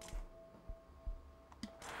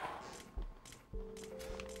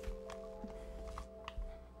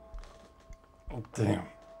 Oh, damn.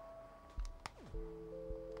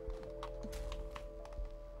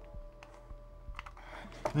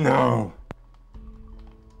 No.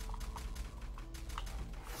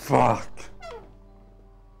 Fuck.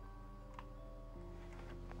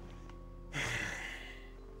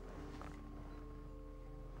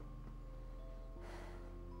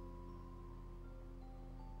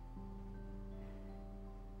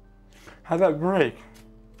 How'd that break?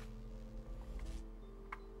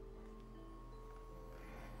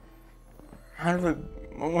 How did it?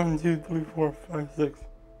 1, 2, 3, 4, 5, 6,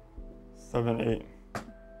 7, 8.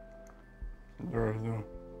 There we go.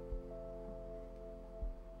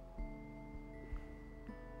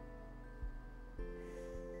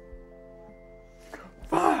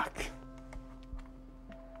 Fuck!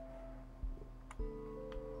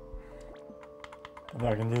 What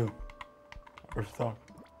I can do? We're stuck.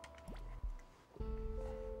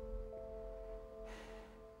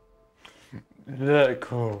 That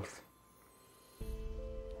close.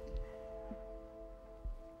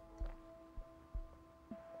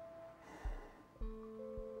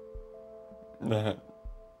 That.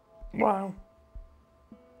 Wow.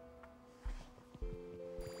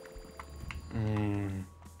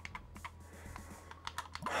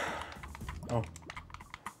 Oh.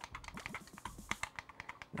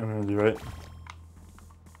 I'm gonna do it.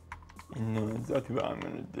 No, exactly what I'm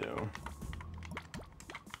gonna do.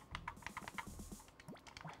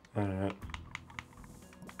 Alright.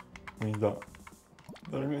 We got.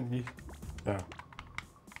 What am I doing? Yeah.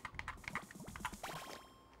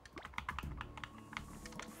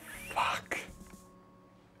 Fuck.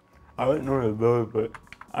 I wouldn't know where to build, but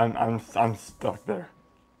I'm stuck there.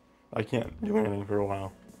 I can't do anything for a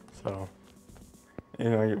while. So, you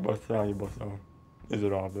know, I get busted out, you bust out. Is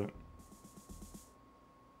it all but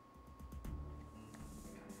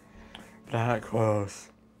that close.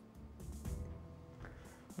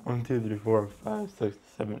 1, 2, 3, 4, 5, 6,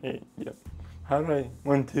 7, 8. Yep. How do I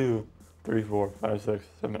 1, 2, 3, 4, 5, 6,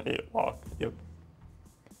 7, 8 lock? Yep.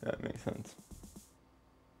 That makes sense.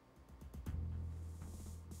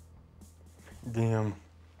 Damn.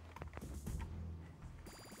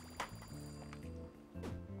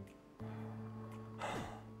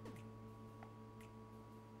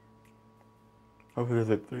 Hopefully there's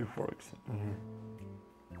like 3 forks in here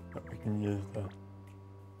that we can use though.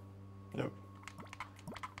 Yep.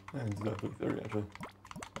 And it's definitely 30 actually.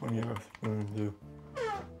 When you have a spoon too.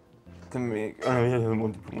 To make, oh no, yeah, the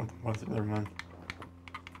multiple plastic, never mind.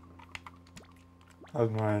 How's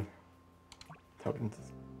mine? Toppings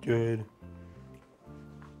is good.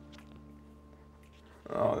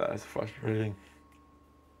 Oh, that is frustrating.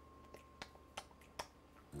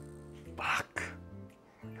 Fuck.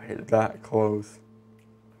 I hit that close.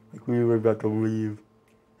 Like we were about to leave.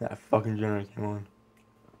 That fucking generator came on.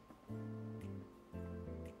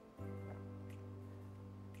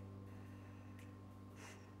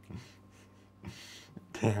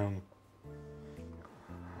 Damn.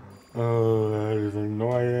 Oh, that is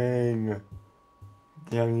annoying.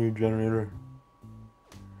 Damn you, generator.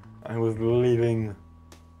 I was leaving.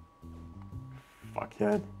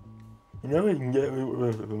 Fuckhead. You know we can get away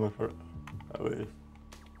with it for at least.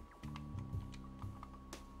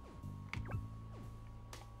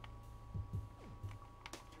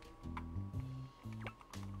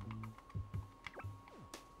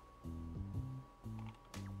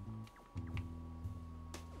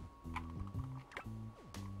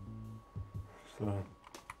 So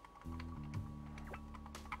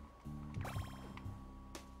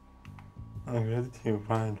I'm ready to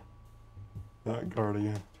find that guard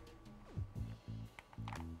again.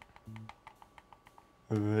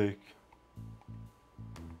 Like,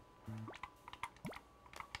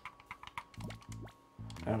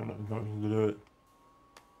 I don't know if I'm going to do it.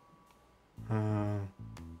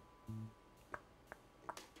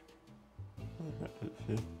 Let's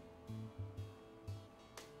see.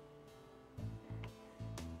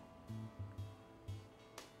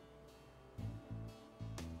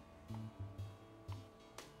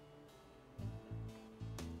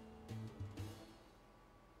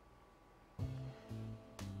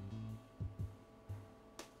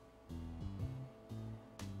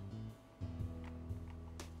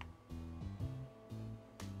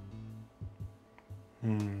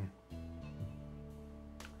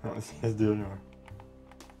 I don't see his deal anymore.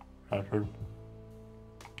 I've heard.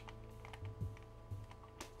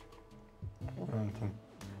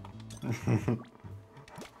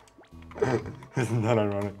 Isn't that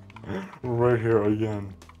ironic? Right here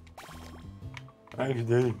again. Thanks,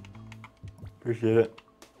 dude. Appreciate it.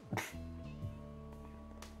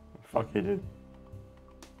 Fuck you, dude.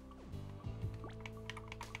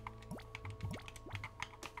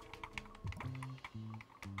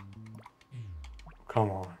 Come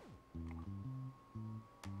on.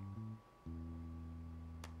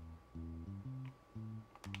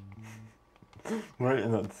 Right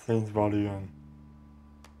in that same spot again.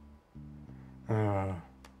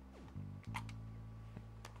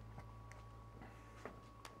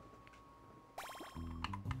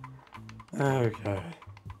 Okay.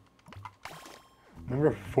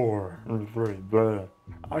 Number 4, number 3, but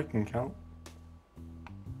I can count.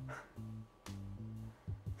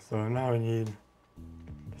 So now I need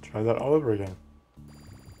to try that all over again.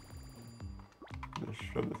 Just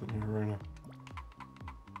shove this in here right now.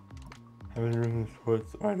 Having room for it,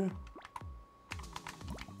 so I do.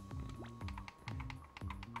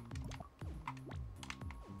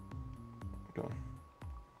 Go on.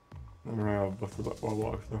 I'm running out of busted wall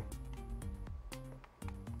blocks though.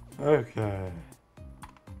 Okay.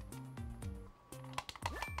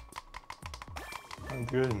 I'm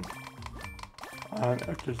good. I'm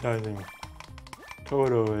exercising.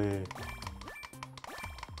 Totally.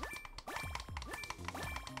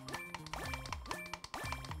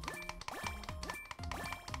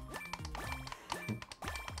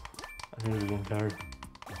 I'm really getting tired.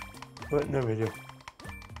 But no video.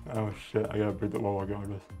 Oh shit, I gotta break the wall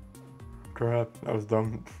regardless. Crap, that was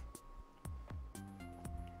dumb.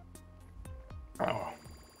 Oh.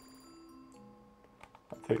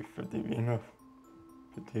 I think 50 be enough.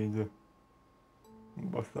 15 to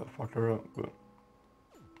bust that fucker up, but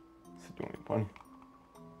it's doing funny.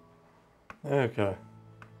 Okay.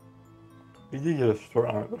 We did get a start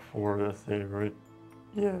on it before this save, right?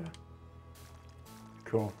 Yeah.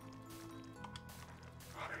 Cool.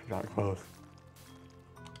 We got close.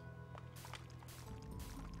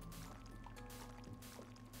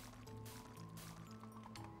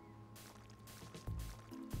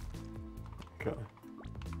 Okay.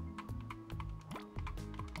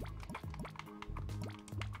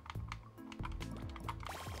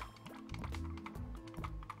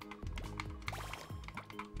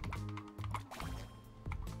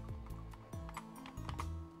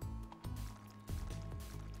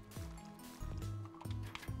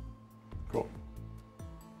 Cool.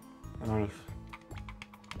 I'll just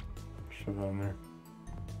shove that in there.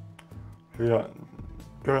 we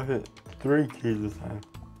gotta hit 3 keys this time.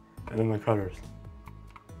 And then the cutters.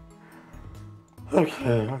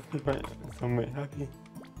 Okay, let's keep my soulmate happy.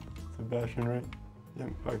 Sebastian, right? Yep,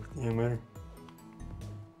 I'll see him later.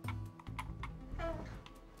 I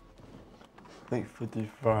think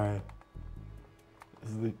 55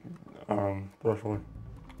 is the threshold.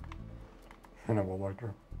 Hannibal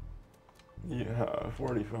Lecter. Yeah,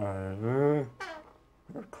 45. We're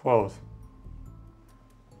close.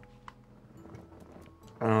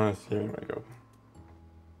 Let's see how we make up.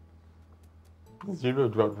 The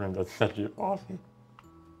GB drop frame, that's actually awesome.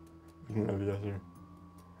 We can have that here.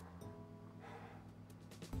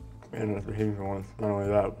 And that's the Higgins ones. Not only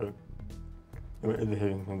that, but the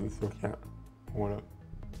Higgins ones, it still can't hold up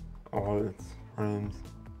all of its frames.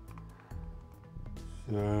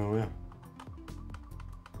 So, yeah.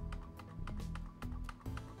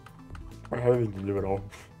 I haven't to do it all.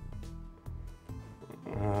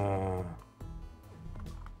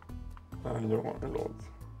 I don't want results.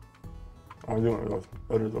 I don't want results.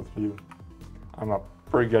 Better results for you. I'm not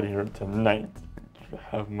forgetting here tonight. You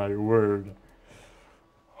have my word.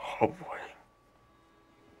 Oh boy.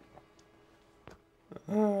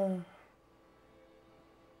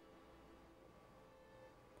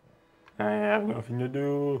 I have nothing to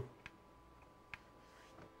do.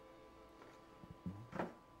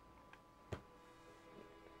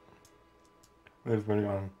 There's money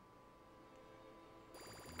on.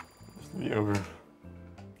 This to be over.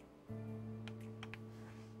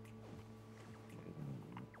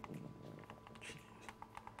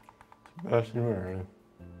 Sebastian, where are you?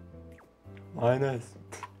 Linus.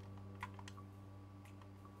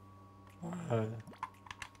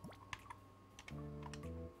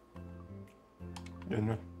 Good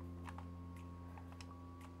enough.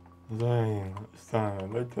 Dang, it's time.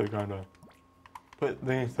 I'd like to kind of put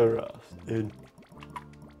things to rest, dude.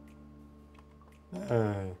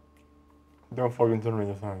 Hey, don't fucking tell me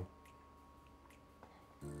this time.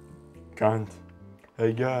 Cunt.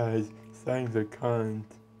 Hey guys, Sang's a cunt.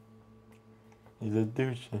 He's a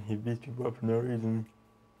douche and he beats people up for no reason.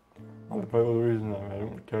 I'll play all the reason I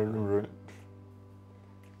don't care to remember it.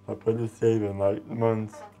 I played this save in like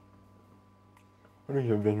months. I don't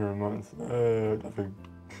even been here in months. That's a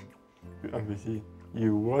good NPC.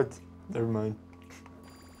 You what? Never mind.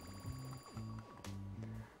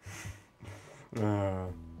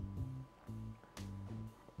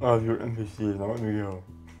 Oh, your NPCs, now let me go.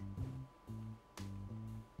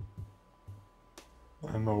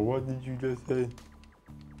 Emma, what did you just say?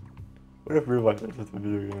 What if real life is just a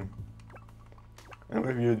video game? And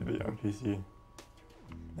what if you're the NPC?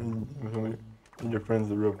 And your friend's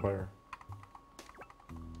the real player?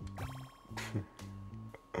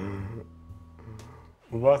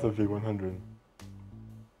 Lots of P100.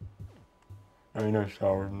 I mean, no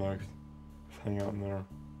shower next. Just hang out in there.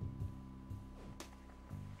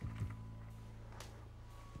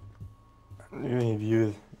 Any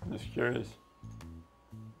views? I'm just curious.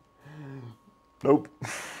 Nope.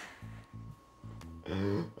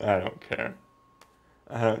 I don't care.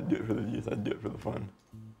 I don't do it for the views, I do it for the fun.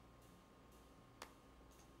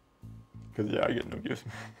 Cause yeah, I get no views.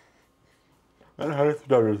 I don't know how to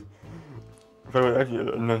subscribers. If I would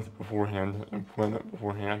actually announce it beforehand and plan it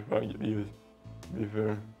beforehand, I could probably get views, to be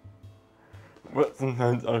fair. But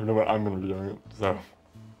sometimes I don't know what I'm gonna be doing, so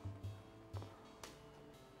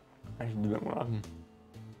I should do that more often.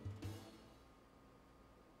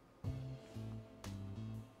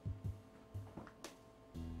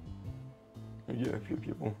 I get a few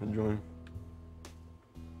people to join.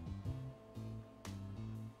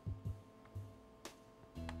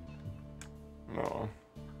 No.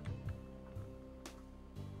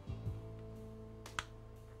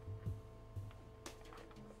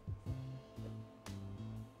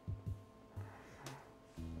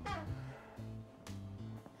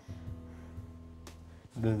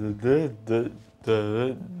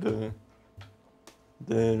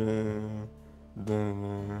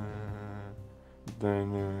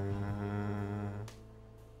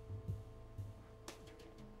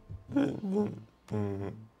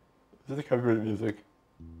 Is this copyrighted music?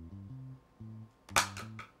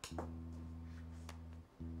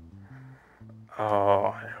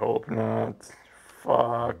 Oh, I hope not.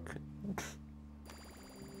 Fuck.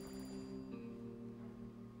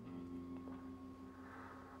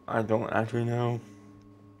 I don't actually know.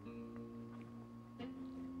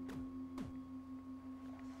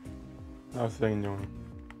 How's Sing doing?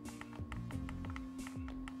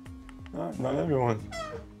 Not everyone.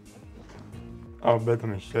 I'll bet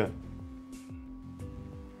them is shit.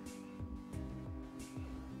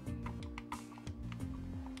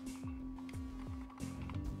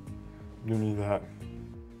 You need that.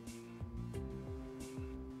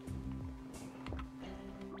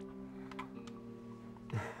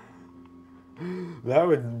 That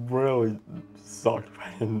would really suck if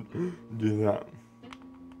I didn't do that.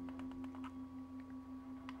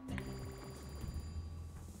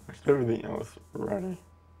 Is everything else ready?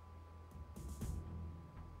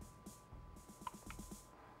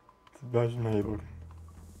 It's a budget notebook.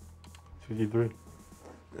 53.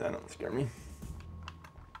 That don't scare me.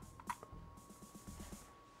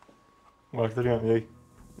 Like they're gonna be like,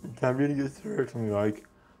 can I really get serious? And be like,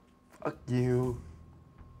 fuck you.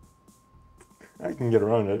 I can get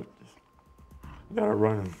around it. Just gotta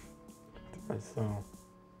run to myself.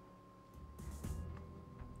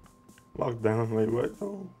 Lockdown, wait, what?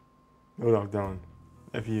 No. No lockdown.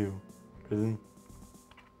 FU. Prison.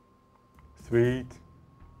 Sweet.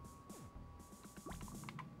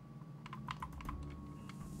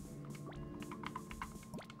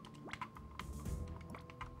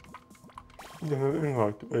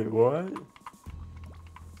 Locked. Wait, what?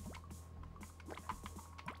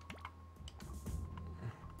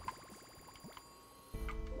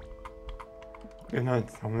 Good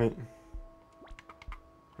night, Summit.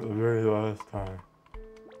 For the very last time.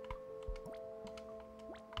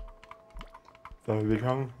 So I've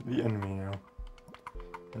become the enemy now.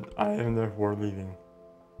 And I am therefore leaving.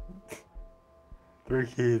 3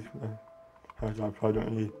 keys, which I probably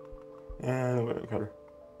don't need. And a wire cutter.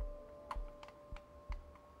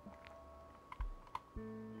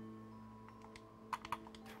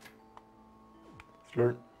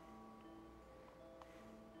 Start.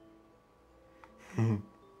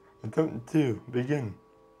 Attempt 2, begin.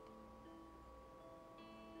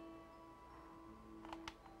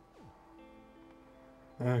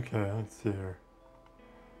 Okay, let's see here.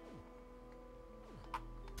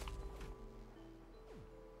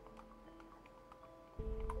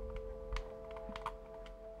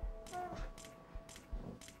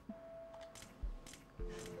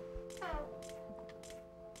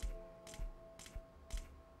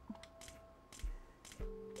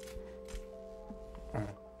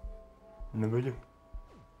 Alright. No video.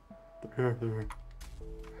 They're here.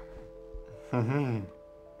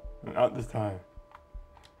 Not this time.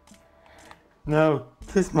 No,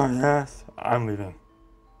 kiss my ass. I'm leaving.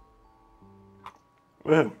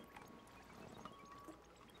 Well.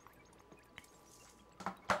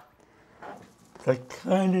 I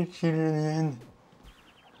kinda cheated in the end.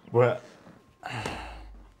 But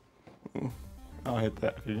I'll hit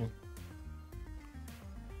that again.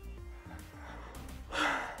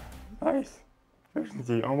 Nice.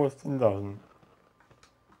 Efficiency almost 10,000.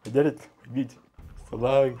 I did it. We beat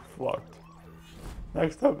Slag Flocked.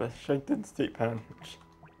 Next up is Shankton State Pen, which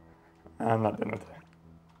I'm not done with that.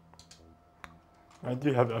 I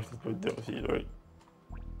do have access to DLC, right?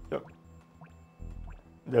 Yep.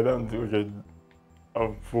 Yeah, that one's like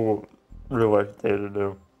a full real life data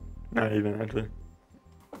though. Not even actually.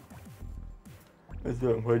 This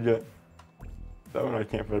haven't played yet. That one I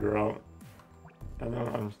can't figure out. And that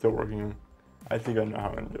one I'm still working on. I think I know how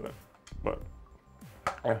to do it. But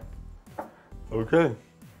yeah. Okay.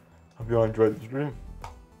 Hope you all enjoyed the stream.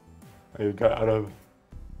 I got out of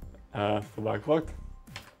the Black Flocked.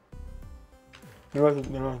 You know,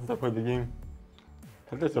 since I played the game,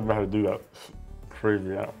 I just don't know how to do that.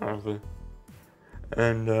 Crazy out, honestly.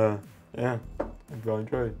 And yeah, hope you all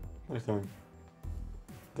enjoyed. Next time,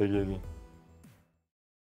 take it easy.